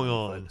parties are going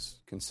on.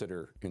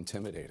 Consider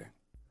intimidating.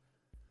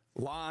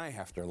 Lie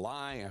after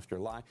lie after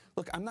lie.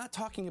 Look, I'm not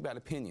talking about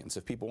opinions.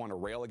 If people want to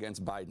rail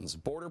against Biden's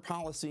border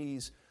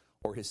policies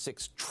or his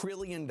 $6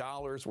 trillion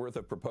worth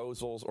of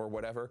proposals or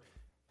whatever,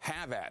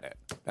 have at it.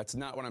 That's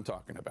not what I'm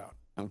talking about.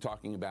 I'm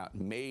talking about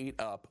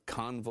made-up,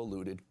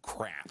 convoluted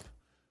crap.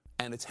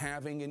 And it's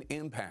having an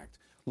impact.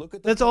 Look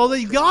at that's all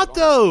they got,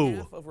 though.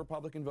 Half of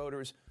Republican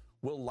voters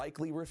will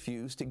likely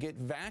refuse to get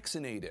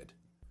vaccinated,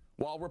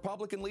 while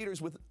Republican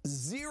leaders with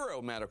zero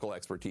medical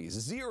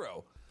expertise,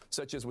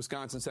 such as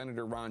Wisconsin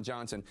Senator Ron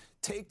Johnson,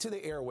 take to the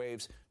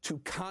airwaves to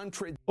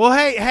contradict. Well,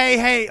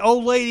 hey,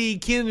 old lady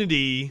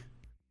Kennedy,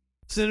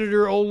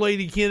 Senator Old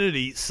Lady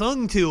Kennedy,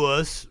 sung to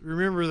us,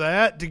 remember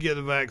that, to get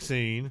a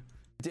vaccine.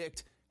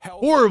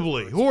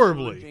 Horribly.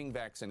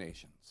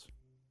 Vaccinations.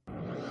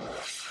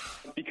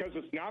 Because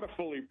it's not a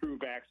fully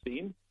approved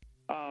vaccine,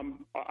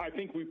 I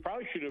think we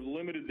probably should have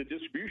limited the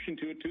distribution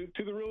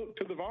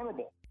to the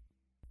vulnerable.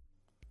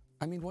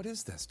 I mean, what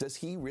is this? Does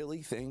he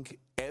really think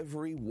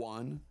every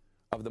one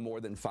of the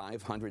more than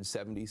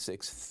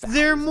 576,000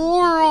 They're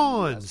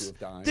morons.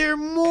 They're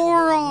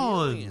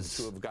morons.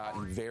 Who have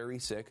gotten very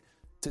sick?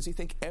 Does he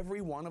think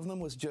every one of them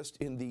was just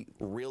in the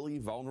really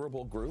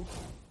vulnerable group?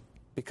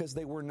 Because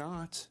they were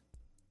not.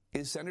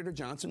 Is Senator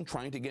Johnson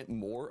trying to get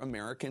more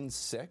Americans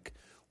sick?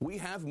 We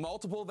have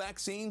multiple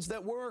vaccines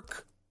that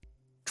work.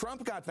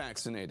 Trump got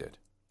vaccinated.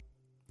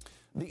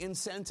 The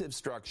incentive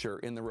structure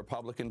in the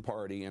Republican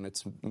Party and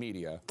its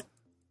media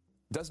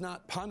does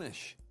not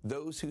punish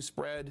those who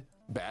spread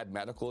bad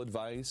medical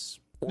advice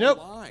or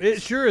lies.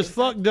 It sure as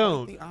fuck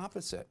don't. The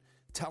opposite.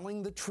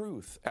 Telling the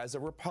truth as a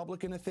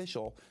Republican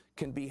official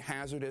can be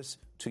hazardous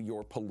to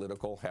your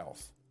political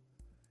health.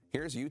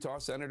 Here's Utah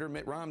Senator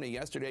Mitt Romney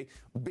yesterday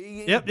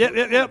being at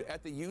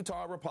the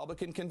Utah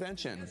Republican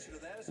Convention.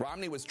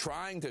 Romney was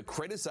trying to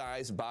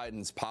criticize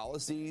Biden's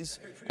policies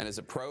and his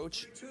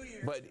approach,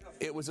 but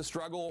it was a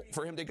struggle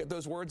for him to get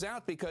those words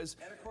out because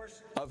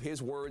of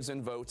his words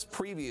and votes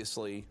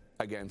previously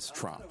against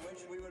Trump.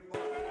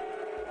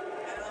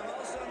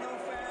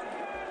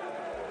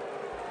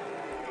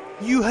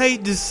 You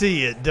hate to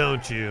see it,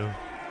 don't you?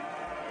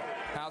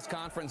 House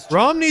Conference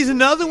Romney's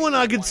another one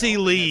I could see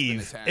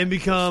leave and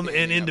become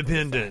an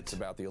independent.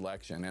 About the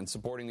election and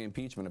supporting the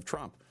impeachment of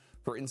Trump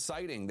for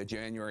inciting the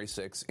January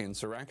 6th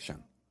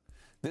insurrection.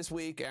 This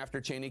week, after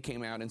Cheney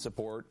came out in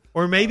support,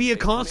 or maybe a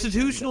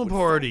constitutional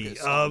party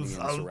of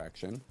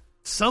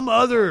some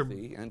other,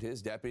 and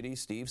his deputy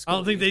Steve Scalise, I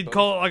don't think they'd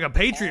call it like a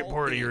Patriot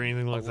Party or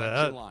anything like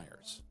that.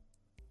 Liars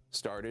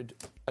started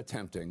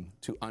attempting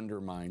to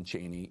undermine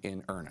Cheney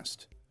in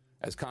earnest.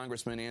 As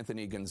Congressman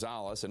Anthony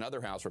Gonzalez,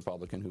 another House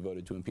Republican who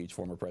voted to impeach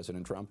former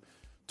President Trump,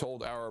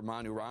 told our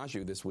Manu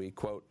Raju this week,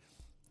 quote,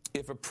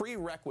 if a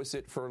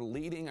prerequisite for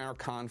leading our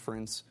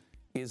conference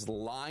is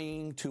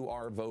lying to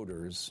our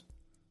voters,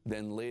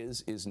 then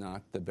Liz is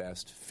not the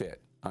best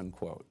fit,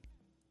 unquote.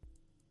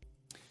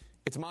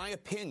 It's my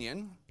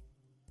opinion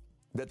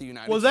that the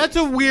United Well, States that's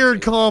a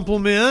weird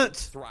compliment.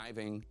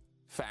 thriving,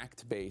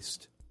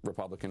 fact-based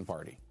Republican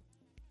Party.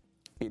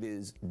 It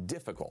is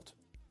difficult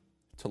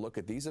to look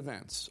at these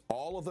events,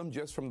 all of them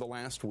just from the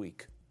last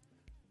week,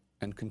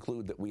 and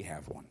conclude that we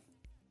have one.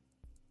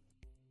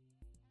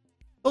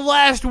 The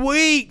last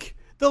week,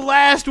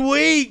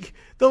 Tapper,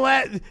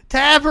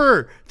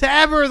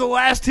 the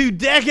last 2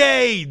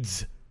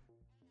 decades.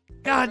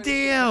 God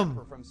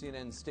damn. From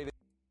CNN's David.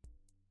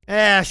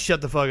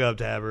 Shut the fuck up,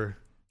 Tapper.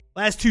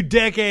 Last 2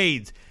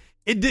 decades.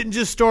 It didn't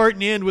just start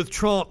and end with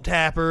Trump,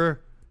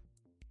 Tapper.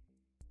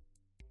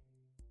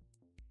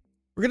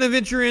 We're going to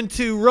venture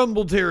into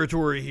Rumble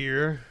territory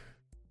here.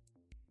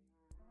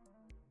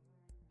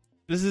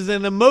 This is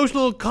an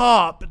emotional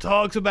cop that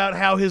talks about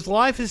how his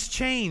life has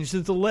changed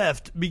since the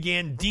left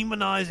began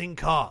demonizing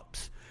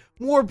cops.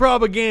 More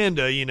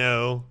propaganda, you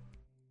know.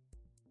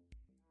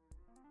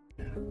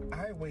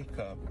 I wake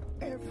up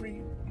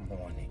every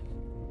morning.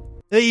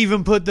 They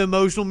even put the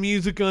emotional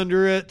music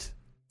under it.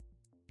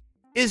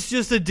 It's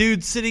just a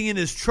dude sitting in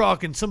his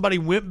truck and somebody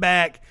went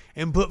back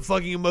and put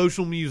fucking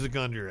emotional music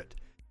under it.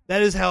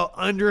 That is how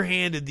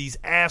underhanded these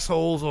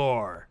assholes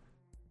are.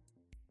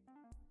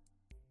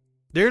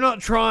 They're not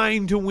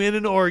trying to win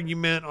an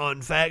argument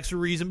on facts or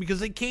reason because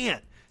they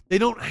can't. They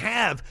don't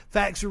have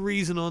facts or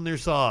reason on their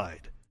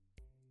side.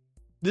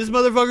 This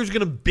motherfucker's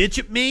gonna bitch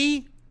at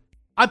me?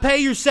 I pay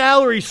your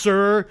salary,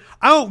 sir.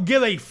 I don't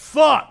give a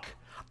fuck.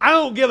 I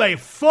don't give a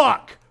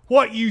fuck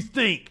what you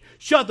think.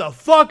 Shut the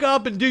fuck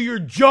up and do your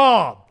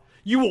job.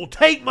 You will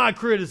take my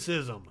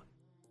criticism.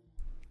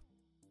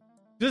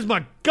 This is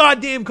my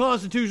goddamn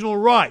constitutional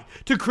right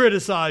to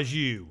criticize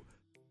you,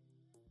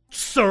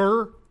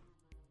 sir.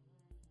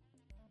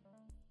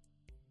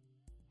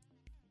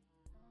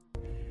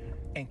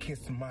 And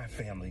kiss my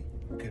family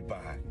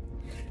goodbye.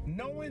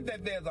 Knowing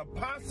that there's a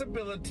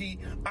possibility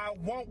I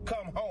won't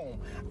come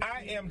home.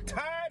 I am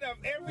tired of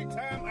every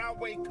time I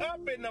wake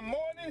up in the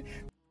morning.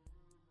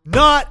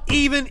 Not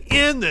even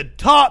in the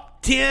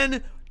top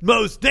 10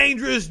 most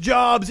dangerous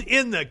jobs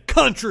in the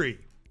country.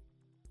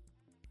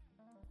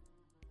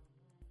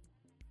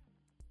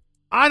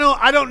 I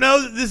don't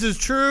know that this is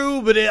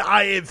true, but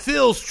it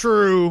feels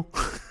true.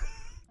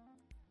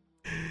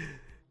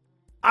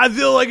 I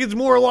feel like it's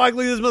more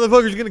likely this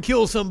motherfucker's going to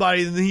kill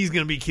somebody than he's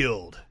going to be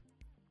killed.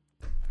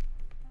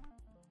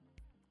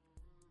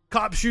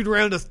 Cops shoot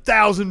around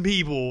 1,000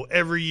 people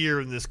every year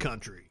in this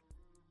country.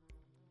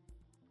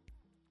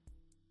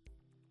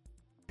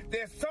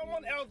 There's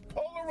someone else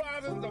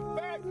polarizing the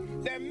fact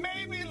that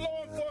maybe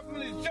law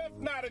enforcement is just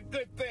not a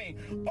good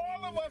thing.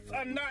 All of us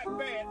are not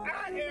bad.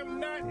 I am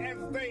not as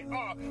they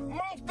are.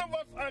 Most of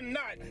us are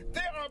not.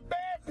 There are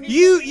bad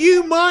people.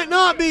 You might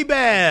not be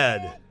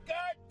bad.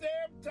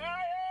 Goddamn tired.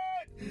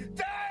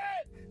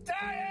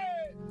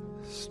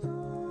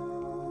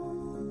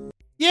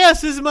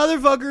 Yes, this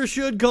motherfucker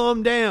should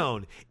calm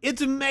down.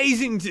 It's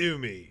amazing to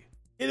me.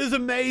 It is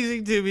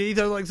amazing to me. He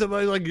talks like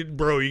somebody like,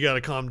 bro, you gotta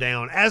calm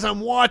down. As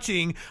I'm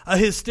watching a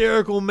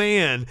hysterical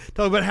man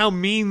talk about how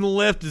mean the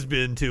left has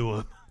been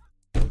to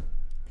him.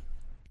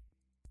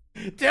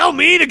 Tell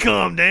me to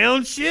calm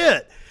down.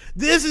 Shit.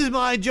 This is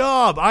my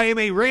job. I am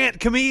a rant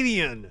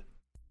comedian.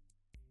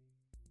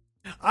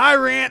 I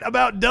rant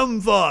about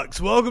dumb fucks.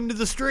 Welcome to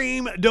the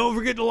stream. Don't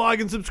forget to like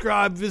and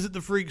subscribe. Visit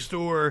the Freak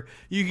Store.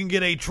 You can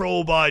get a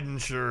Troll Biden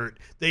shirt.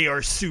 They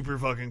are super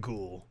fucking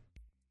cool.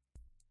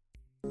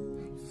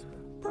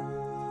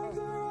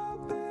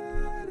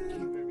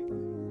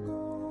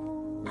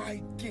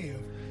 I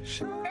give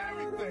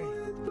everything.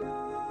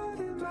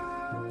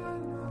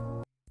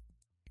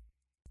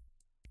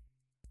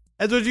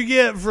 That's what you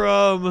get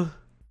from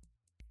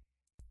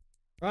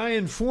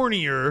Ryan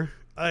Fournier.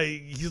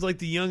 He's like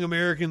the Young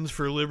Americans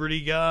for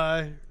Liberty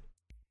guy.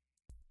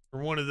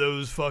 Or one of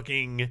those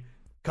fucking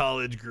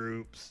college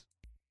groups.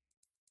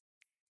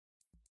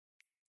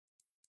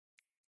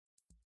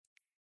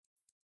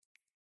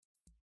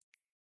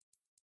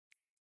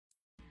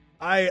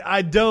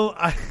 I don't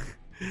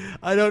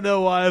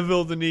know why I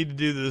felt the need to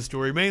do this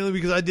story. Mainly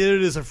because I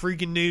did it as a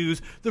freaking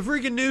news. The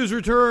freaking news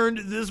returned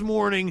this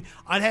morning.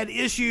 I'd had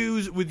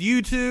issues with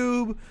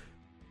YouTube.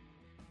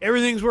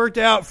 Everything's worked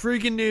out.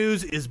 Freaking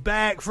news is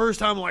back. First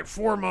time in like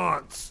 4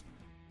 months.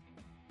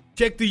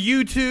 Check the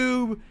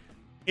YouTube.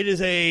 It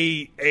is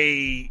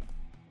a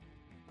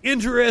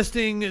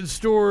interesting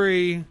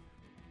story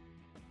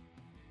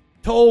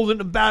told in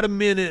about a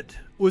minute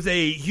with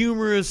a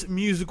humorous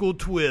musical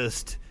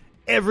twist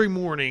every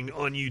morning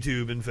on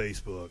YouTube and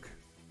Facebook.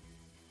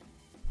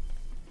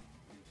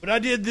 But I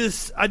did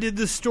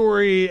this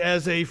story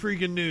as a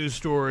freaking news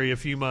story a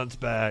few months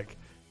back.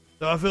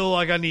 So I feel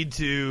like I need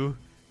to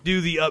do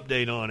the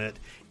update on it.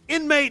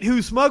 Inmate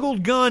who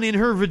smuggled gun in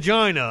her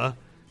vagina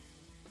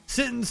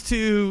sentenced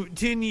to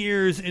 10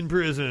 years in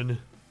prison.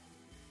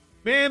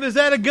 Ma'am, is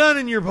that a gun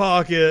in your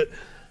pocket?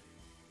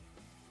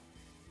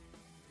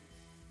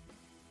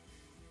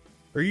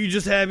 Or are you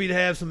just happy to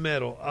have some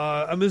metal?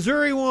 A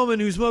Missouri woman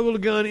who smuggled a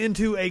gun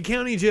into a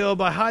county jail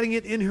by hiding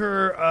it in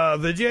her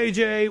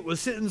vajayjay was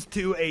sentenced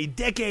to a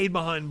decade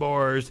behind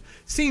bars.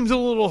 Seems a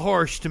little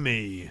harsh to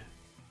me.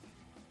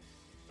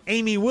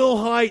 Amy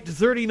Wilhite,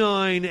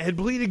 39, had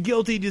pleaded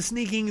guilty to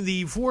sneaking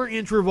the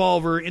 4-inch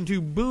revolver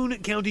into Boone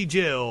County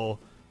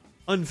Jail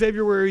on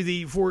February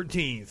the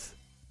 14th,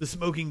 the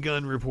smoking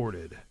gun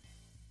reported.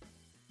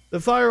 The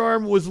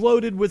firearm was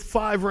loaded with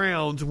 5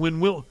 rounds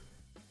when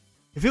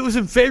If it was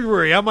in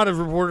February, I might have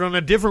reported on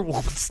a different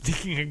woman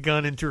sneaking a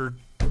gun into her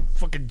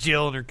fucking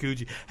jail in her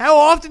coochie. How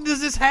often does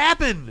this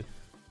happen?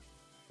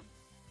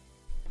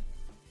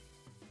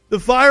 The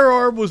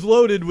firearm was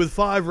loaded with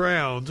 5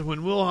 rounds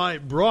when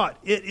Wilhite brought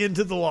it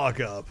into the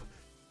lockup.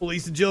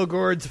 Police and jail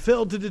guards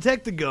failed to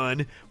detect the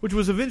gun, which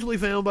was eventually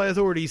found by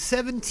authorities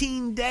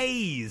 17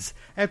 days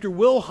after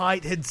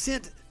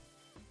Wilhite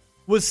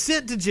was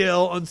sent to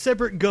jail on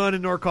separate gun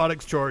and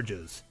narcotics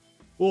charges.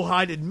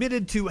 Wilhite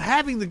admitted to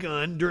having the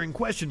gun during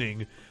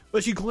questioning,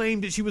 but she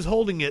claimed that she was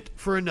holding it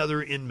for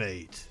another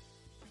inmate.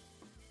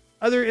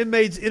 Other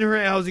inmates in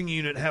her housing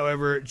unit,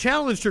 however,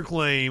 challenged her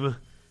claim,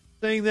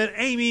 saying that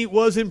Amy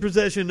was in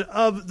possession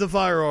of the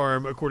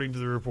firearm, according to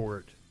the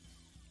report.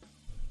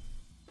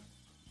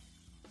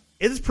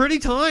 It's pretty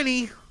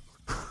tiny.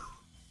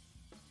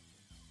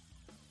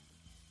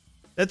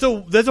 That's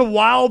a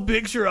wild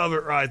picture of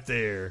it right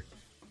there.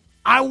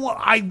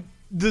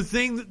 The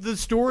thing that the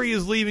story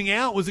is leaving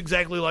out was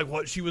exactly like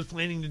what she was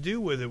planning to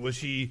do with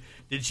it.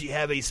 Did she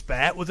have a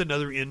spat with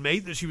another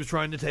inmate that she was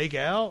trying to take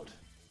out?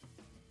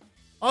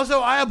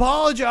 Also, I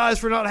apologize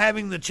for not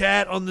having the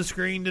chat on the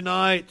screen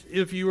tonight.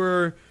 If you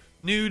are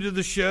new to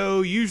the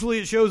show, usually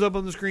it shows up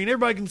on the screen.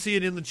 Everybody can see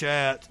it in the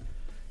chat,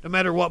 no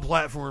matter what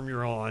platform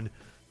you're on.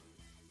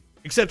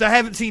 Except I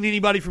haven't seen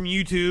anybody from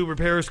YouTube or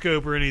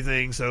Periscope or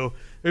anything, so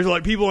there's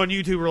like people on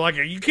YouTube who are like,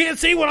 you can't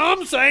see what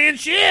I'm saying,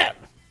 shit!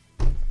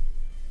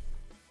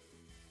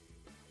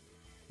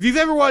 If you've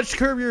ever watched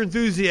Curb Your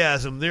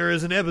Enthusiasm, there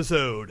is an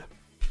episode,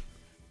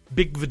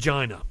 Big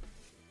Vagina.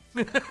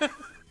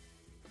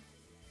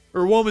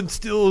 Her woman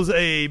steals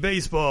a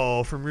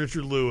baseball from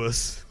Richard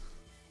Lewis.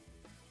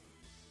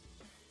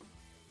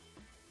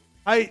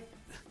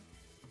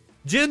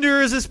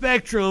 Gender is a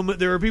spectrum.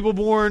 There are people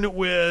born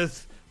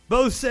with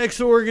both sex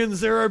organs.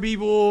 There are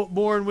people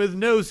born with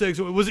no sex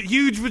organs. Was it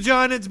huge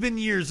vagina? It's been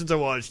years since I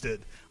watched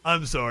it.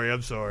 I'm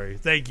sorry.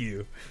 Thank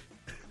you.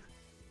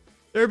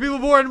 There are people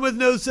born with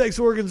no sex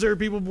organs. There are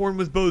people born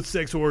with both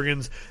sex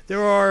organs.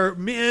 There are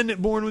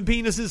men born with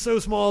penises so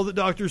small that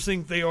doctors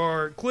think they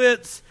are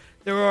clits.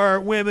 There are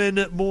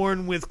women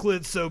born with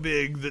clits so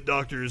big that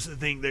doctors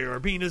think they are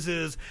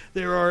penises.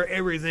 There are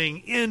everything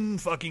in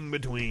fucking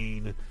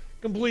between.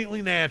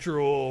 Completely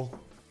natural.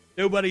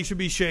 Nobody should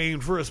be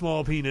shamed for a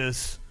small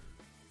penis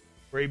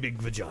or a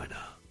big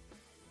vagina.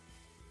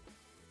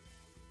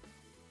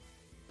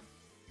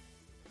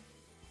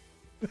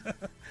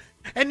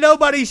 And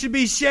nobody should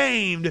be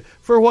shamed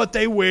for what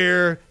they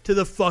wear to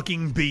the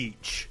fucking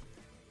beach.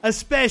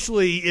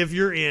 Especially if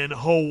you're in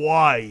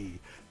Hawaii.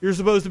 You're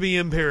supposed to be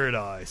in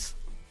paradise.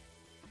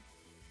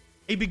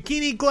 A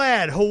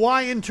bikini-clad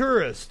Hawaiian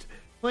tourist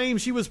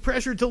claims she was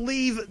pressured to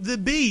leave the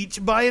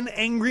beach by an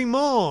angry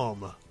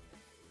mom.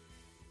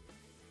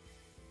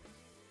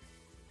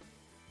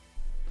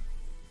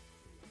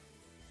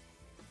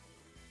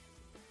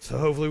 So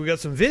hopefully we got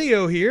some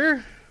video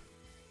here.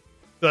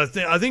 But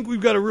I think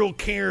we've got a real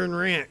Karen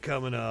rant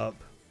coming up.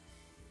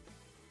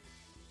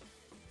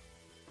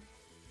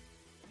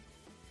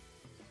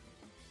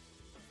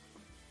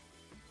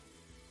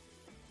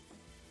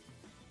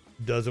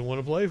 Doesn't want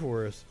to play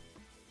for us.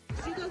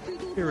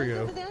 Here we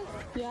go.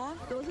 Yeah?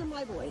 Those are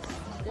my boys.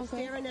 They're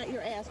staring at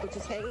your ass, which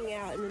is hanging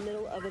out in the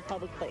middle of a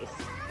public place.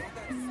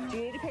 Do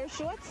you need a pair of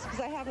shorts?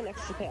 Because I have an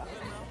extra pair.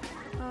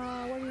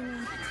 What do you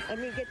mean? I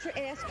mean, get your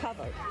ass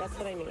covered. That's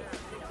what I mean.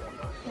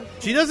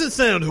 She doesn't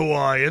sound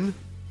Hawaiian.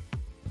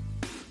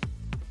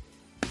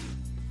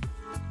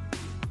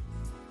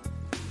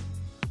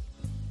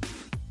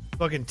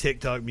 Fucking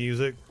TikTok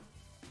music.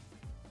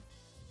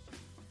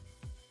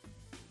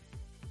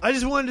 I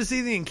just wanted to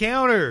see the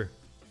encounter.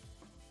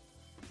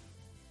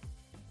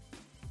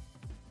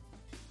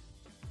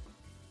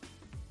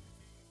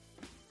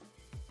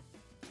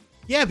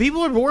 Yeah,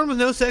 people are born with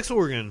no sex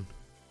organ.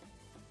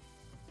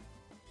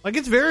 Like,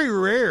 it's very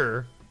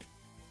rare.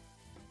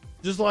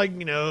 Just like,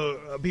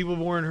 people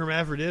born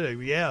hermaphroditic.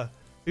 Yeah.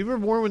 People are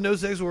born with no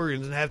sex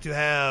organs and have to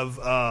have,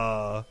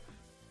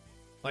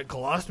 like,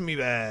 colostomy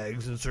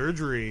bags and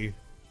surgery.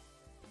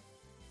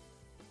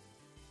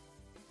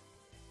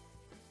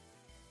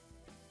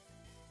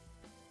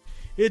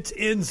 It's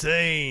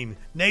insane.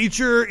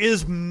 Nature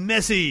is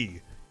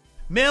messy.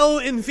 Male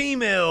and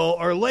female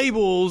are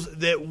labels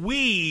that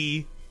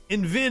we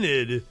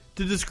invented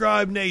to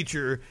describe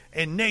nature,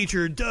 and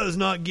nature does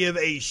not give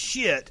a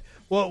shit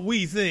what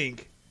we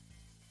think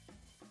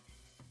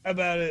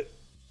about it.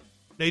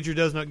 Nature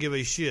does not give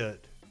a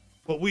shit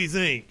what we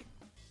think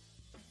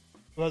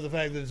about the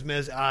fact that it's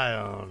messy. I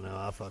don't know.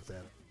 I fucked that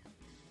up.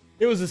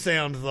 It was a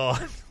sound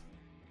thought.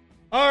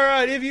 All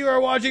right, if you are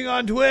watching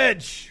on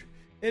Twitch,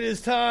 it is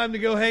time to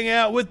go hang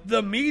out with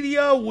the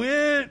Media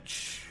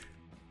Winch.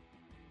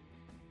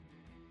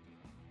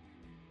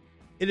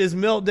 It is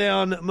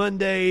Meltdown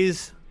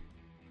Mondays.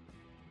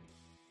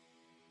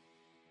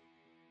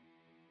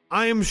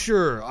 I am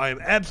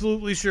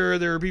absolutely sure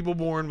there are people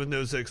born with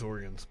no sex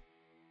organs.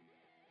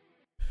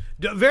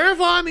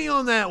 Verify me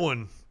on that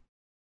one.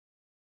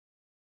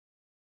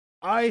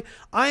 I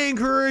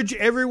encourage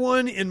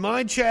everyone in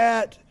my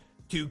chat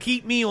to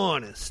keep me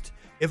honest.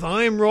 If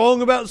I am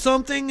wrong about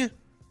something,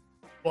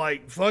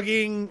 like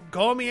fucking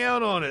call me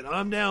out on it.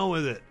 I'm down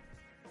with it.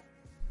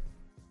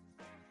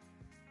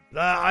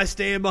 I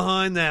stand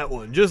behind that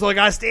one. Just like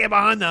I stand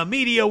behind the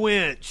Media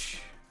Winch.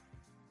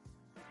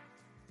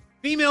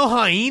 Female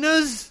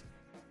hyenas?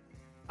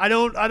 I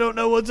don't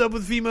know what's up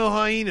with female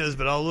hyenas,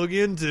 but I'll look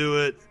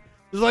into it.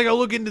 Just like I'll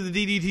look into the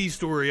DDT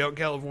story out in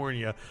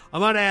California. I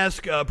might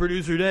ask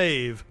producer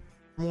Dave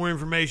for more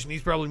information.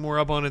 He's probably more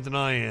up on it than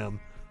I am.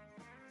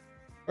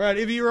 Alright,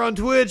 if you're on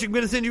Twitch, I'm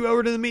going to send you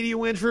over to the Media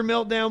Winch for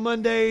Meltdown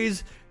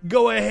Mondays.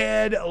 Go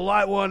ahead,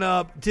 light one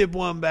up, tip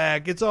one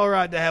back. It's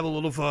alright to have a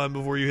little fun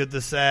before you hit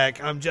the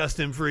sack. I'm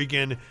Justin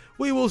Freakin'.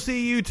 We will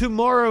see you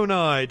tomorrow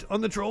night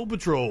on the Troll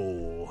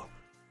Patrol.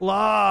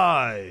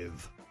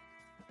 Live.